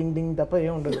ఉండదు, డింగ్ డింగ్ డింగ్ తప్ప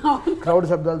ఏం ఉండదు, క్రౌడ్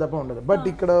శబ్దాలు తప్ప ఉండదు. బట్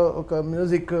ఇక్కడ ఒక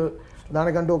మ్యూజిక్,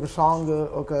 దానికంటూ ఒక సాంగ్,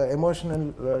 ఒక ఎమోషనల్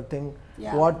థింగ్,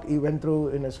 వాట్ ఈ went through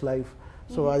in his life.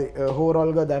 So అది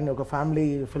ఓవరాల్గా దాన్ని ఒక ఫ్యామిలీ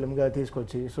ఫిల్మ్గా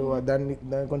తీసుకొచ్చి, సో దాన్ని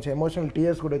కొంచెం ఎమోషనల్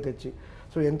టీయర్స్ కూడా తెచ్చి,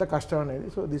 సో ఎంత కష్టం అనేది.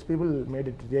 So these people made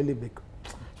it really big.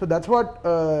 So that's what.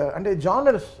 అంటే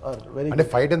జానర్స్ ఆర్ వెరీ, అంటే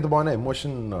ఫైట్ ఎంత బాగున్నా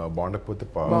emotion బాగుండకపోతే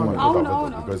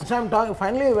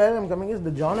finally where I'm coming is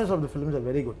the genres of the films are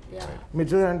very good. మీరు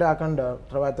చూసారంటే అఖండ,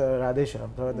 తర్వాత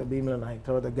రాధేశ్యామ్, తర్వాత భీమ్లా నాయక్,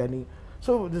 తర్వాత గని.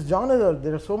 So this genres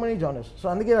there are so many genres. So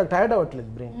అందుకే నాకు టైర్డ్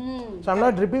అవ్వట్లేదు brain. So I'm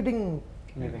not repeating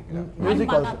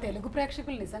music also. Telugu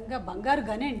ప్రేక్షకులు నిజంగా బంగారు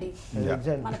గని అండి.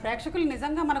 మన ప్రేక్షకులు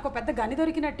నిజంగా మనకు పెద్ద గని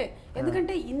దొరికినట్టే.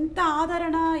 ఎందుకంటే ఇంత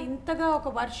ఆదరణ, ఇంతగా ఒక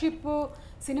వర్షిప్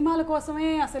సినిమాల కోసమే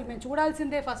అసలు మేము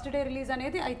చూడాల్సిందే ఫస్ట్ డే రిలీజ్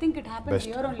అనేది. I think it happens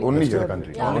here only. Only here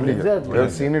country. Only here. We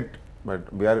have seen it but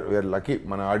we are lucky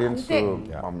మన ఆడియన్స్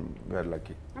అంతే. We are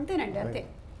lucky. అంతేనండి, అంతే.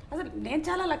 అసలు నేను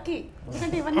చాలా లక్కీ,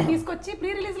 ఎందుకంటే ఇవన్నీ తీసుకొచ్చి ప్రీ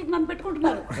రిలీజ్ నన్ను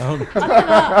పెట్టుకుంటున్నారు. అదే కదా,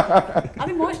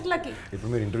 అది మోస్ట్ లక్కీ. ఇప్పుడు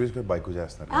మీరు ఇంటర్వ్యూస్ బైక్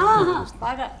చేస్తారు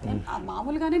బాగా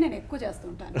మామూలుగానే నేను ఎక్కువ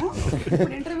చేస్తుంటాను.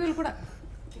 ఇప్పుడు ఇంటర్వ్యూలు కూడా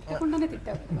తిట్టకుండానే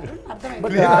తిట్టావు అర్థమైంది.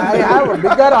 But I have a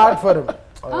bigger heart for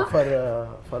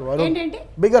Varun. ఏంటంటి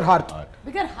Bigger heart.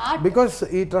 Bigger heart. Because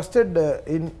he trusted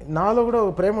నాలో కూడా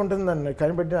ఒక ప్రేమ ఉంటుందని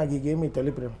కనిపెట్టి నాకు ఈ గేమ్ ఈ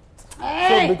తొలి ప్రేమ.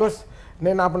 సో బికాస్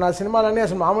నేను అప్పుడు నా సినిమాలన్నీ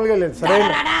అసలు మామూలుగా లేదు.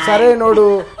 సరైనోడు,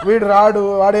 వీడు రాడు,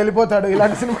 వాడు వెళ్ళిపోతాడు,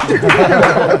 ఇలాంటి సినిమా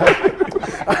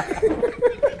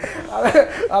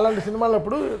అలాంటి సినిమాలు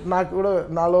అప్పుడు నాకు కూడా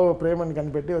నాలో ప్రేమని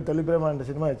కనిపెట్టి తొలి ప్రేమ అంటే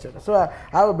సినిమా ఇచ్చాడు. సో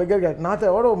ఆ బిగ్గర్ గా నాతో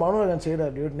ఎవడో మౌనంగా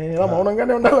చేయడాడు, నేను ఇలా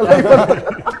మౌనంగానే ఉండాలి.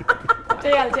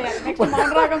 నెక్స్ట్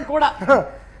మౌనరాగం కూడా.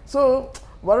 So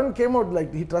Varun came out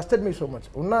like he trusted me so much.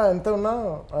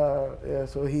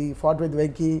 So he fought with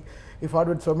Venki, he fought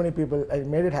with so many people. I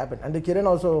made it happen. And Kiran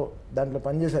also dantlo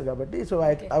panchesaru kabatti. So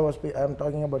I'm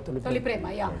talking about Toli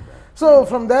Prema, yeah. So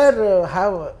from there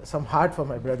have some heart for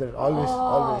my brother always.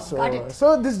 So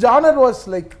this genre was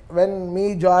like when me,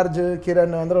 George,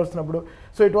 Kiran andaru vastunappudu.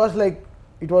 So it was like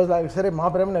సరే మా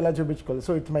ప్రేమను ఎలా చూపించుకోవాలి.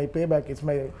 So it's my pay back, it's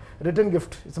my return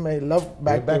gift, it's my love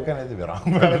back.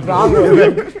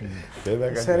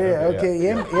 సరే okay,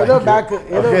 ఏదో back,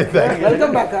 ఏదో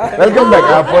welcome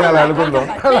back అనుకుందాం.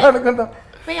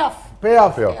 Pay of.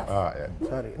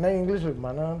 Sorry నా ఇంగ్లీష్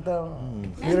మనంతా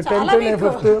మీరు 10th నేను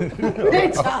 5th.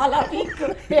 చాలా వీక్,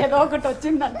 ఏదో ఒకటి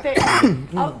వచ్చింది అంతే.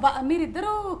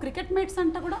 మీరిద్దరు క్రికెట్ మేట్స్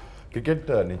అంట కూడా. క్రికెట్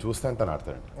నేను చూస్తాను, తను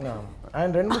ఆడతాడండి. ఆయన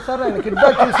 2-3 సార్లు ఆయన కిడ్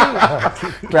బ్యాక్ చూసి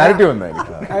క్లారిటీ ఉంది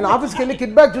ఆయన ఆఫీస్కి వెళ్ళి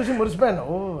కిడ్ బ్యాక్ చూసి మురిసిపోయాను.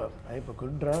 ఓ అయిపో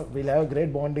గుడ్ రా, వీల్ హ్యావ్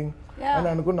గ్రేట్ బాండింగ్ అని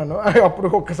అనుకున్నాను. అప్పుడు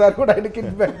ఒక్కసారి కూడా ఆయన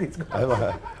కిడ్ బ్యాక్ తీసుకున్నాను.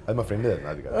 అది మా ఫ్రెండ్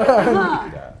అది కాదు.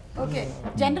 Okay,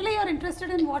 generally you are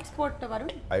interested in what sport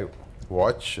Varun? I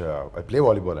play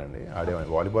volleyball అండి,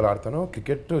 వాలీబాల్ ఆడతాను.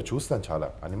 క్రికెట్ చూస్తాను, చాలా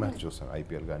అన్ని మ్యాచ్ చూస్తాను,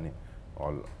 ఐపీఎల్ కానీ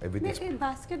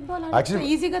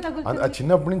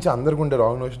చిన్నప్పటి నుంచి అందరికి ఉండే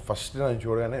రాంగ్ నోషన్. ఫస్ట్ నేను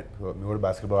చూడగానే మీ కూడా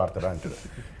బాస్కెట్బాల్ ఆడతారా అంటాడు.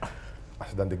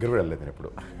 అసలు దాని దగ్గర కూడా వెళ్ళలేదు నేను ఎప్పుడు.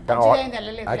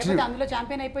 అందులో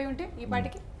ఛాంపియన్ అయిపోయి ఉంటే ఈ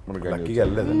పాటికి లక్కీగా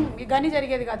వెళ్ళలేదు. గని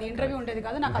జరిగేది కాదు, ఇంటర్వ్యూ ఉండేది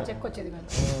కాదు, నాకు ఆ చెక్ వచ్చేది కాదు.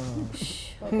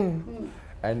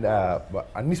 అండ్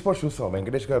అన్ని స్పోర్ట్స్ చూస్తాం.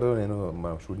 వెంకటేష్ గారు నేను మా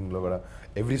షూటింగ్లో కూడా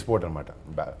ఎవ్రీ స్పోర్ట్ అనమాట.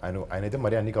 ఆయన అయితే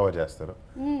మరీ అన్ని కవర్ చేస్తారు.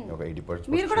 ఒక 80%.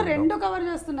 మీరు కూడా రెండు కవర్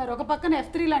చేస్తున్నారు. ఒక పక్కన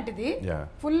F3 లాంటిది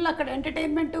ఫుల్, అక్కడ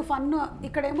ఎంటర్టైన్మెంట్ ఫన్,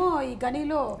 ఇక్కడేమో ఈ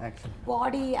గనిలో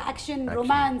బాడీ యాక్షన్,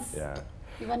 రొమాన్స్,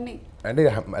 ఇవన్నీ. అంటే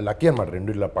లక్కీ అనమాట,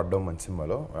 రెండు ఇలా పడ్డం మంచి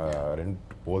సినిమాలో, రెండు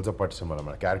పోల్స్ పట్టు సినిమాలో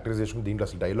మన క్యారెక్టరైజేషన్. దీంట్లో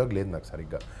అసలు డైలాగ్ లేదు నాకు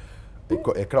సరిగ్గా.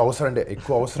 ఎక్కడ అవసరం అంటే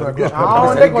ఎక్కువ అవసరం.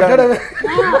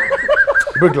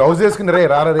 ఇప్పుడు గ్లౌజ్ వేసుకుని రే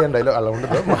రారే అని డైలాగ్ అలా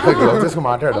ఉండదు. గ్లౌజ్ వేసుకుని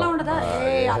మాట్లాడడం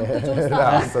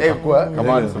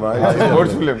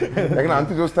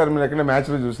అంత చూస్తారు. మీరు ఎక్కడ మ్యాచ్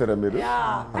లో చూసారా మీరు?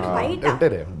 అంటే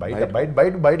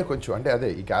బయట కొంచెం అంటే అదే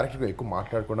ఈ క్యారెక్టర్ ఎక్కువ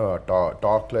మాట్లాడకుండా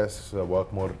talk less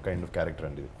work more kind of character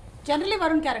అండి. జనరల్లీ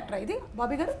వరుణ్ క్యారెక్టర్ ఇది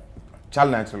బాబీ గారు చాలా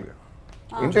న్యాచురల్ గా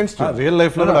ఇంటెన్సిటీ. రియల్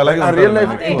లైఫ్ లో అలాగే రియల్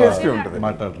లైఫ్ ఇంటెన్సిటీ ఉంటుంది.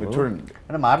 చూడండి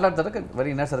అంటే మాట్లాడతారు, మరి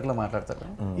ఇన్నర్ సర్కిల్ లో మాట్లాడతారు.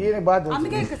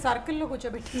 అందుకే సర్కిల్ లో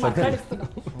కూర్చోబెట్టి మాట్లాడిస్తున్నాం.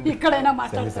 ఇక్కడైనా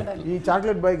మాట్లాడతాడు. ఈ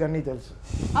చాక్లెట్ బాయ్ అన్నీ తెలుసు.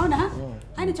 అవునా,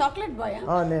 ఆయన చాక్లెట్ బాయ్?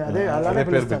 అదే అలానే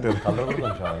పిలుస్తాను.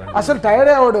 అసలు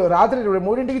టైర్డ్ అవ్వడు, రాత్రి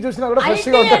 3ంటికి చూసినా కూడా ఫ్రెష్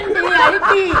గా ఉంటాడు.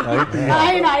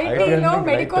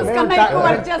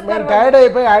 టైర్డ్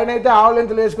అయిపోయి ఆయన అయితే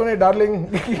ఆవులెంతలు వేసుకుని డార్లింగ్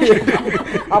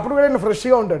అప్పుడు కూడా నేను ఫ్రెష్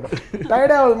గా ఉంటాడు.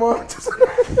 టైర్డ్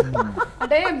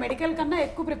అంటే మెడికల్ కన్నా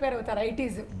ఎక్కువ ప్రిపేర్ అవుతారు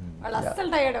ఐటీస్ వాళ్ళు. అస్సలు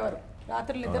టైర్డ్ అవ్వరు,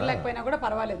 రాత్రులు నిద్ర లేకపోయినా కూడా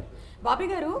పర్వాలేదు. బాబీ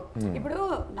గారు, ఇప్పుడు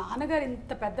నాన్నగారు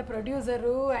ఇంత పెద్ద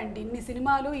ప్రొడ్యూసరు అండ్ ఇన్ని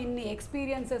సినిమాలు, ఇన్ని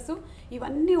ఎక్స్పీరియన్సెస్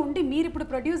ఇవన్నీ ఉండి మీరు ఇప్పుడు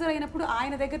ప్రొడ్యూసర్ అయినప్పుడు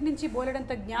ఆయన దగ్గర నుంచి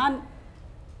బోలెడంత జ్ఞాన్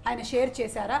ఆయన షేర్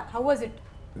చేశారా? How was it?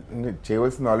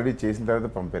 చేయవలసింది ఆల్రెడీ చేసిన తర్వాత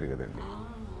పంపారు కదండి.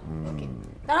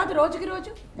 తర్వాత రోజుకి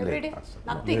రోజు ఎవ్రీడే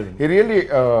నథింగ్. హి రియల్లీ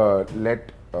లెట్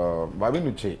బాబీ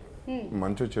నువ్వు చెయ్యి,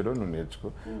 మంచి వచ్చాడు, నువ్వు నేర్చుకో.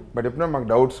 బట్ ఎప్పుడైనా మాకు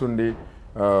డౌట్స్ ఉండి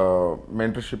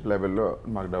మెంటర్షిప్ లెవెల్లో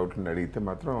మాకు డౌట్ ఉండి అడిగితే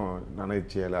మాత్రం నాన్న ఇది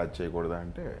చేయాలి, అది చేయకూడదా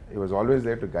అంటే ఈ was always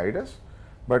there to guide us,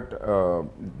 but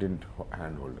didn't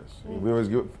hand holders.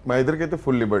 మా ఇద్దరికైతే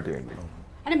ఫుల్ లిబర్టీ అండి.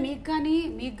 అంటే మీకు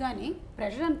కానీ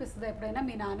ప్రెషర్ అనిపిస్తుంది ఎప్పుడైనా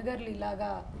మీ నాన్నగారు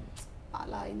ఇలాగా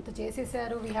అలా ఇంత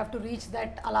చేసేసారు, we have to reach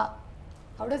that, అలా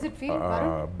హౌ డస్ ఇట్ ఫీల్?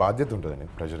 బాధ్యత ఉంటుందండి,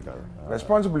 ప్రెషర్ కాదు.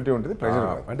 రెస్పాన్సిబిలిటీ ఉంటుంది, ప్రెషర్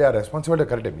కాదు. అంటే ఆ రెస్పాన్సిబిలిటీ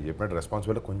కరెక్టే, మీరు చెప్పినట్టు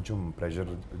రెస్పాన్సిబిలిటీ కొంచెం ప్రెషర్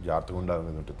జాగ్రత్తగా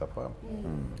ఉండాలనేది ఉంటుంది తప్ప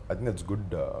I think it's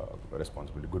good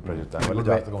responsibility, good pressure. దానివల్ల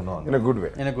జాగ్రత్తగా ఉన్నాం in a good way.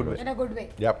 In a good way.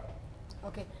 App.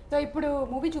 Okay, so ఇప్పుడు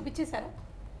మూవీ చూపించేశారా?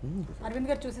 అరవింద్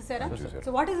గారు చూసేసారా? So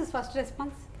what is his first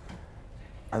response?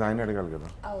 అది ఆయన అడగాలి కదా.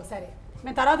 ఓ సరే,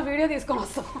 మేము తర్వాత వీడియో తీసుకొని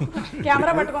వస్తాం,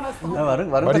 కెమెరా పట్టుకొని వస్తాం.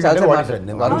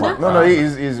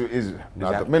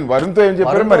 వరుణ్తో ఏం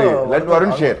చెప్పారు మరి?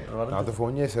 వరుణ్ షేర్. నాతో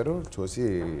ఫోన్ చేశారు, చూసి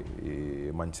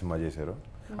మంచి సినిమా చేశారు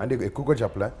అంటే ఎక్కువ కూడా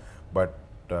చెప్పలే, బట్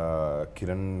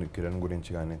కిరణ్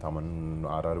గురించి కానీ తమన్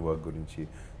ఆర్ఆర్ వర్క్ గురించి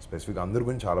స్పెసిఫిక్ అందరి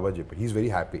గురించి చాలా బాగా చెప్పారు. He's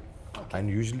very happy. And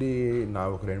usually నా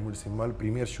ఒక 2-3 సినిమాలు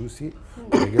ప్రీమియర్స్ చూసి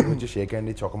దగ్గర నుంచి షేక్ హ్యాండ్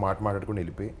ఇచ్చి ఒక మాట మాట్లాడుకుని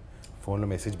వెళ్ళిపోయి ఫోన్లో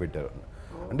మెసేజ్ పెట్టారు.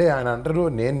 అంటే ఆయన అంటారు,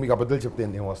 నేను మీకు అబద్ధాలు చెప్తే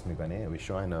ఏం వస్తుంది కానీ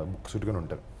విషయం ఆయన బుక్ సుట్టుకొని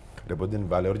ఉంటారు. రేపు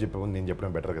వాళ్ళు ఎవరు చెప్పే నేను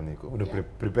చెప్పడం బెటర్ కదా నీకు, నువ్వు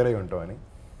ప్రిపేర్ అయ్యి ఉంటావు అని.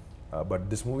 But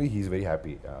this movie he's very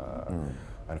happy.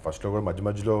 And ఫస్ట్లో కూడా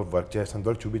మధ్యలో వర్క్ చేసినంత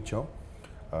వరకు చూపించాం.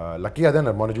 లక్కీ అదే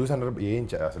అన్నారు, మొన్న చూసి అన్నారు ఏం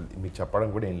అసలు మీకు చెప్పడం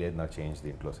కూడా ఏం లేదు నాకు చేంజ్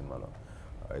దీంట్లో సినిమాలో.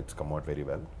 It's come out very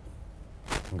well.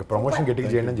 ఇంకా ప్రమోషన్ గట్టిగా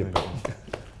చేయండి అని చెప్పారు.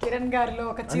 కిరణ్ గారిలో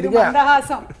ఒక చిరు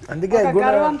మందహాసం, అందుకే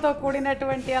గర్వంతో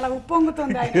కూడినటువంటి అలా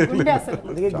ఉప్పొంగుతుంది ఆయన గుండె. అసలు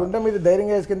అందుకే గుండె మీద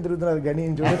ధైర్యంగా వేసుకొని తిరుగుతున్నారు గని.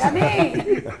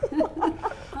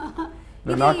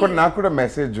 నాకు కూడా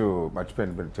మెసేజ్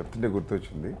మర్చిపోయాను, చెప్తుంటే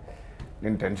గుర్తొచ్చింది.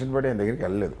 నేను టెన్షన్ పడి ఆయన దగ్గరికి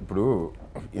వెళ్ళలేదు, ఇప్పుడు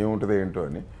ఏముంటుందో ఏంటో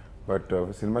అని. బట్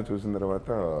సినిమా చూసిన తర్వాత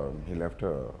he left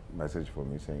message for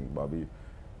me saying, Bobby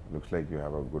looks like you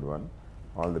have a good one,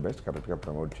 all the best, కరెక్ట్గా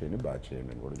ప్రమోట్ చేయండి, బాగా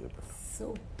చేయండి అని కూడా చెప్పారు.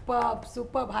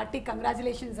 సూపర్ హార్టీ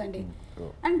కంగ్రాచులేషన్స్ అండి.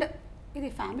 అండ్ ఇది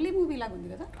ఫ్యామిలీ మూవీ లాగా ఉంది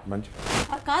కదా? మంచి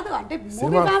కాదు అంటే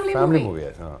మూవీ ఫ్యామిలీ మూవీ,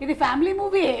 ఇది ఫ్యామిలీ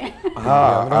మూవీ.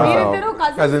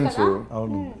 కజిన్స్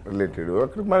రిలేటెడ్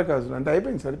అక్కడ మన కజిన్ అంటే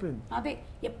అయిపోయింది, సరిపోయింది. అదే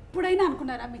ఎప్పుడైనా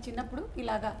అనుకున్నారా మీ చిన్నప్పుడు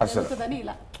ఇలాగా జరుగుతుందని?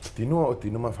 ఇలా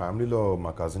తిను మా ఫ్యామిలీలో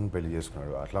మా కజిన్ పెళ్లి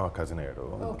చేసుకున్నాడు, అట్లా మా కజిన్ అయ్యాడు.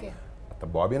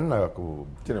 బాబీ అని నాకు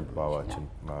చిన్నప్పుడు బాగా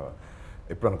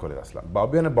ఎప్పుడు అనుకోలేదు అసలు.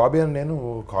 బాబీ అని నేను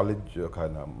కాలేజ్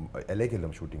ఎల్ఏకి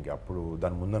వెళ్ళాం షూటింగ్కి, అప్పుడు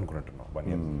దాని ముందు అనుకున్నట్టున్నాం 1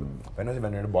 year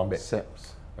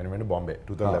వెన్ బాంబే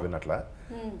 2011 అట్లా.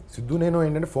 సిద్ధు నేను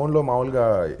ఏంటంటే ఫోన్లో మామూలుగా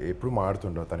ఎప్పుడు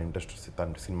మాడుతుంటాం, తన ఇంట్రెస్ట్, తన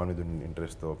సినిమా మీద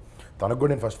ఇంట్రెస్ట్తో. తనకు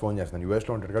కూడా నేను ఫస్ట్ ఫోన్ చేస్తాను,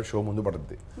 యూఎస్లో ఉంటాడు కాబట్టి షో ముందు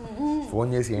పడుతుంది. ఫోన్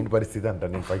చేసి ఏంటి పరిస్థితి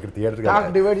అంటాను, నేను పైకి థియేటర్కి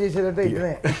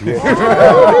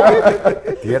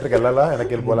వెళ్ళాలా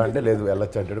వెనక్కి వెళ్ళిపోవాలా అంటే లేదు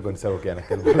వెళ్ళొచ్చు అంటాడు, కొన్నిసారి ఓకే వెనక్కి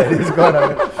వెళ్ళిపోవాలి తీసుకోవాలి.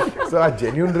 సో ఆ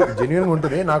జెన్యున్గా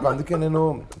ఉంటుంది నాకు. అందుకే నేను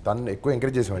తను ఎక్కువ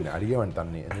ఎంకరేజ్ చేసేవాడిని, అడిగేవాడిని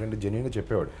తనని, ఎందుకంటే జెన్యున్గా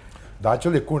చెప్పేవాడు.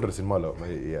 దాచులు ఎక్కువ ఉంటారు సినిమాలో,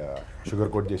 షుగర్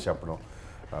కోట్ చేసి చెప్పడం,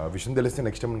 విషయం తెలిస్తే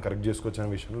నెక్స్ట్ టైం కరెక్ట్ చేసుకోవచ్చు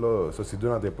అనే విషయంలో. సో సిద్ధు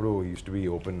నాతో ఎప్పుడు use to be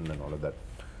open and all of that.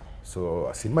 So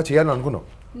ఆ సినిమా చేయాలని అనుకున్నాం,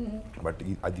 బట్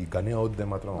అది గనే అవుద్ది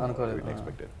మాత్రం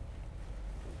ఎక్స్పెక్టెడ్.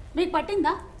 మీకు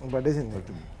పట్టిందా? పట్టేసింది.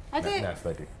 అయితే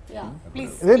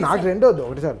నాకు రెండో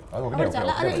ఒకటిసారి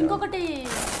ఇంకొకటి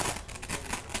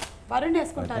వరుణ్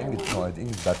వేసుకుంటారు.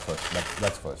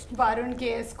 వరుణ్ కి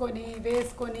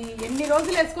వేసుకొని ఎన్ని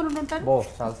రోజులు వేసుకొని ఉంటారు?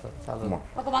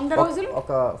 ఒక 100 రోజులు,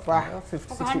 ఒక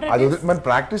 50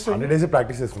 ప్రాక్టీస్ 100 days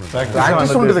ప్రాక్టీస్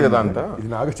చేసుకుంటాం ఉంటుంది కదా అంతా. ఇది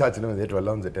నాకు చాచిన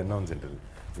 12 ounces 10 ounces ఉంటుంది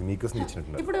మీకోసం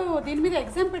ఇచ్చినట్టు. ఇప్పుడు దీని మీద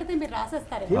ఎగ్జామ్ పెడితే మీరు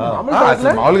రాసేస్తారు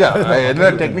మామూలుగా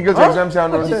టెక్నికల్ ఎగ్జామ్స్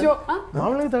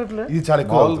ఇది చాలా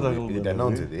ఎక్కువ, ఇది 10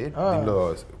 ounces, ఇది దీనిలో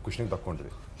క్వశ్చన్ తక్కువ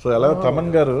ఉంటుంది. సో ఎలా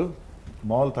తమన్ గారు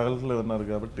మామూలు తగలట్లేదు ఉన్నారు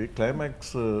కాబట్టి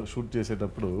క్లైమాక్స్ షూట్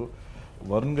చేసేటప్పుడు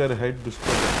వరుణ్ గారి హైట్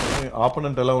దృష్టి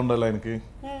ఆపోనెంట్ ఎలా ఉండాలి, ఆయనకి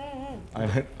ఆయన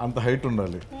అంత హైట్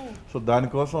ఉండాలి. సో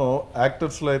దానికోసం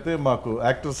యాక్టర్స్లో అయితే మాకు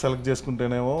యాక్టర్స్ సెలెక్ట్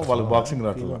చేసుకుంటేనేమో వాళ్ళకి బాక్సింగ్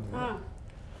రావట్లేదు.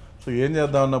 సో ఏం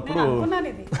చేద్దాం అన్నప్పుడు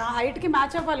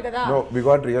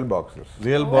రియల్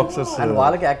బాక్సర్స్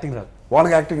వాళ్ళకి యాక్టింగ్ రాదు.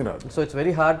 So it's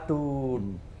very hard to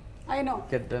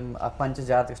get them a punch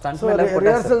జాతక స్టంట్స్ మెన్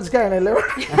రిహర్సల్స్ కి ఆయన లేవు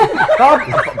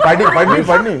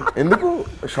పడి ఎందుకు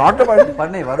షార్ట్ పడి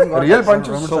వరుణ్ రియల్ పంచ్.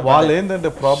 సో వాళ్ళు ఏంటంటే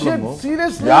ప్రాబ్లమ్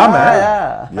సీరియస్లీ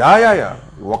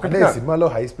ఒకటే సినిమాలో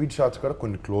హై స్పీడ్ షాట్స్ కూడా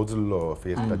కొన్ని క్లోజ్ల్లో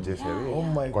ఫేస్ టచ్ చేసేవి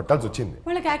కొట్టాల్సి వచ్చింది.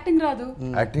 వాళ్ళకి యాక్టింగ్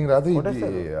రాదు.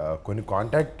 ఇది కొన్ని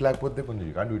కాంటాక్ట్ లేకపోతే కొన్ని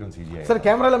కాంట్ వీడియో CGI. సరే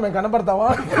కెమెరాలో మేము కనబడతావా?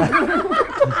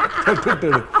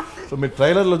 సో మీరు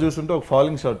ట్రైలర్లో చూస్తుంటే ఒక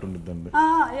ఫాలింగ్ షాట్ ఉంటుందండి.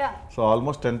 సో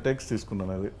ఆల్మోస్ట్ 10 takes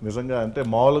తీసుకున్నాను. అది నిజంగా అంటే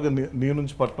మామూలుగా నీ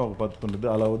నుంచి పట్టడం ఒక పద్ధతి ఉంటుంది,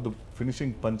 అలా వద్దు.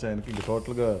 ఫినిషింగ్ పంచ్ ఆయనకి ఇంకా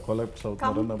టోటల్గా కొలాప్స్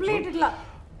అవుతున్నారు,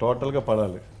 టోటల్గా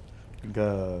పడాలి. ఇంకా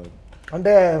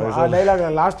అంటే ఆ డైలాగ్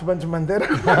లాస్ట్ పంచ్ మంతే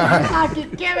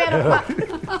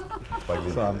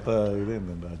అంత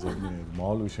ఇదేందండి ఆ జర్నీ,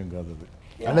 మామూలు విషయం కాదు అది.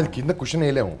 అండ్ అది కింద కుషన్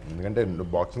వేయలేము, ఎందుకంటే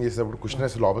బాక్సింగ్ చేసేటప్పుడు కుషన్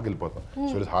వేసి లోపలికి వెళ్ళిపోతాం.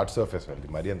 సో ఇట్స్ హార్డ్ సర్ఫేస్ వెళ్ళి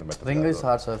మరీ అంత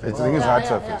హార్డ్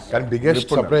సర్ఫేస్. కానీ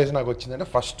బిగ్గెస్ట్ సర్ప్రైజ్ నాకు వచ్చిందంటే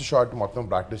ఫస్ట్ షాట్ మొత్తం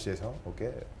ప్రాక్టీస్ చేసాం, ఓకే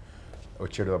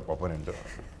వచ్చాడు అపోనెంట్,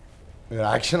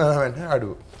 యాక్షన్ అనంటే ఆడు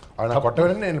నా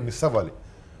కొట్టగానే నేను మిస్ అవ్వాలి.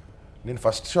 నేను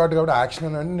ఫస్ట్ షాట్ కాబట్టి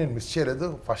యాక్షన్ అని నేను మిస్ చేయలేదు,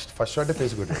 ఫస్ట్ షాటే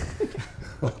ఫేస్ కొట్టాను.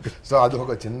 సో అది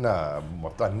ఒక చిన్న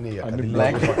మొత్తం అన్ని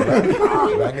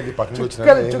పక్కన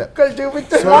చుక్కలు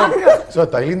చూపించారు. సో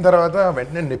తగిలిన తర్వాత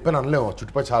వెంటనే నిప్పని అనలేము,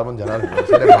 చుట్టుపక్కల చాలా మంది జనాలు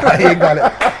సరే, ఏం కాలేదు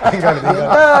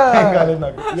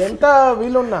నాకు. ఎంత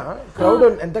వీళ్ళున్నా క్రౌడ్,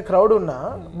 ఎంత క్రౌడ్ ఉన్నా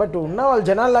బట్ ఉన్న వాళ్ళు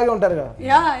జనాలు లాగే ఉంటారు కదా.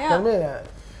 కానీ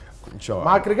కొంచెం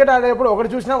మా క్రికెట్ ఆడేటప్పుడు ఒకటి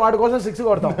చూసినా వాడి కోసం 6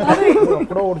 కొడతాం,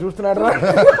 ఎప్పుడో ఒకటి చూస్తున్నాడు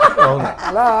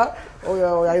అలా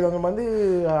 500 మంది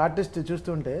ఆర్టిస్ట్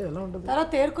చూస్తుంటే ఎలా ఉంటుంది. తర్వాత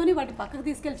తేరుకొని వాటి పక్కకు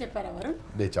తీసుకెళ్ళి చెప్పారు ఎవరు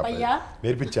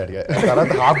నేర్పించాడు.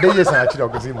 తర్వాత హాఫ్ డే చేశాను యాక్చువల్లీ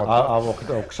ఒక సీన్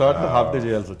ఒక షార్ట్ హాఫ్ డే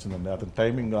చేయాల్సి వచ్చిందండి. అతను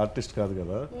టైమింగ్ ఆర్టిస్ట్ కాదు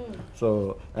కదా, సో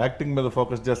యాక్టింగ్ మీద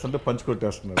ఫోకస్ చేస్తుంటే పంచ్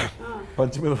కొట్టేస్తున్నాడు,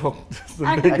 పంచ్ మీద ఫోకస్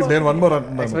చేస్తుంటే నేను 1 more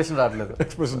అంటున్నాను, ఎక్స్ప్రెషన్ రావట్లేదు.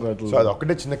 సో అది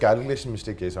ఒకటే చిన్న క్యాలిక్యులేషన్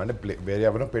మిస్టేక్ చేసాం. అంటే వేరే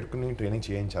ఎవరైనా పెట్టుకుని ట్రైనింగ్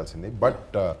చేయించాల్సింది,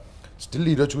 బట్ స్టిల్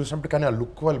ఈరోజు చూసినప్పుడు కానీ ఆ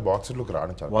లుక్ వాళ్ళ బాక్సర్ లుక్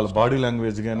రావడం చాలా వాళ్ళ బాడీ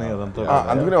లాంగ్వేజ్ కానీ అదంతా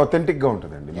అందుకనే ఒథెంటిక్ గా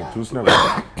ఉంటుందండి. మీరు చూసిన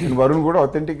వరుణ్ కూడా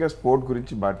ఒథెంటిక్ గా స్పోర్ట్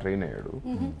గురించి బాగా ట్రైన్ అయ్యాడు.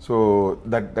 సో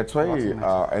దట్స్ వై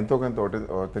ఎంతో కొంత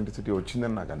ఒథెంటిసిటీ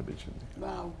వచ్చిందని నాకు అనిపించింది.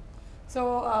 సో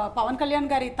పవన్ కళ్యాణ్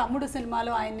గారి తమ్ముడు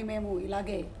సినిమాలో ఆయన్ని మేము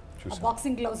ఇలాగే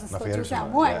బాక్సింగ్ గ్లౌజెస్ తో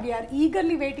చూసాము. And we are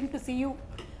eagerly waiting to see you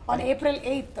on April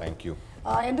 8th. Thank you.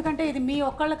 ఎందుకంటే ఇది మీ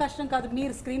ఒక్కళ్ళ కష్టం కాదు,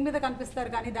 మీరు స్క్రీన్ మీద కనిపిస్తారు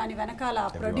కానీ దాని వెనకాల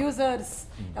ప్రొడ్యూసర్స్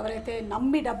ఎవరైతే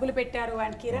నమ్మి డబ్బులు పెట్టారు,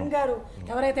 అండ్ కిరణ్ గారు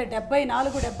ఎవరైతే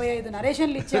 74-75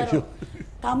 నరేషన్లు ఇచ్చారు,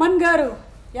 తమన్ గారు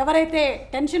ఎవరైతే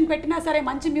టెన్షన్ పెట్టినా సరే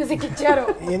మంచి మ్యూజిక్ ఇచ్చారు,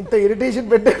 ఎంత ఇరిటేషన్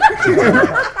పెట్టారు,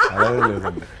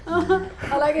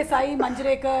 అలాగే Sai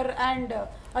Manjrekar and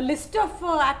list of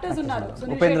actors ఉన్నారు,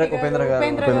 ఉపేంద్ర గారు,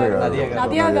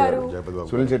 నదియా గారు,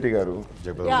 సునీల్ శెట్టి గారు,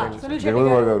 సునీల్ శెట్టి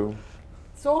గారు,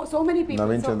 సో మెనీ పీపుల్.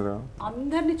 నవీన్ చంద్ర,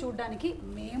 అందరినీ చూడడానికి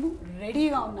మేము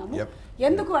రెడీగా ఉన్నాము.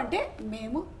 ఎందుకు అంటే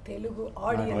మేము తెలుగు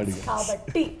ఆడియన్స్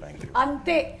కాబట్టి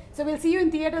అంతే. So will see you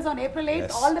in theatres on April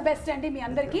 8th. All the best అండి మీ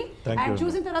అందరికి. అండ్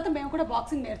చూసిన తర్వాత మేము కూడా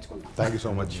బాక్సింగ్ నేర్చుకుంటాం. Thank you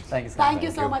so much. Thank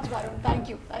you so much Varun. Thank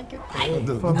you.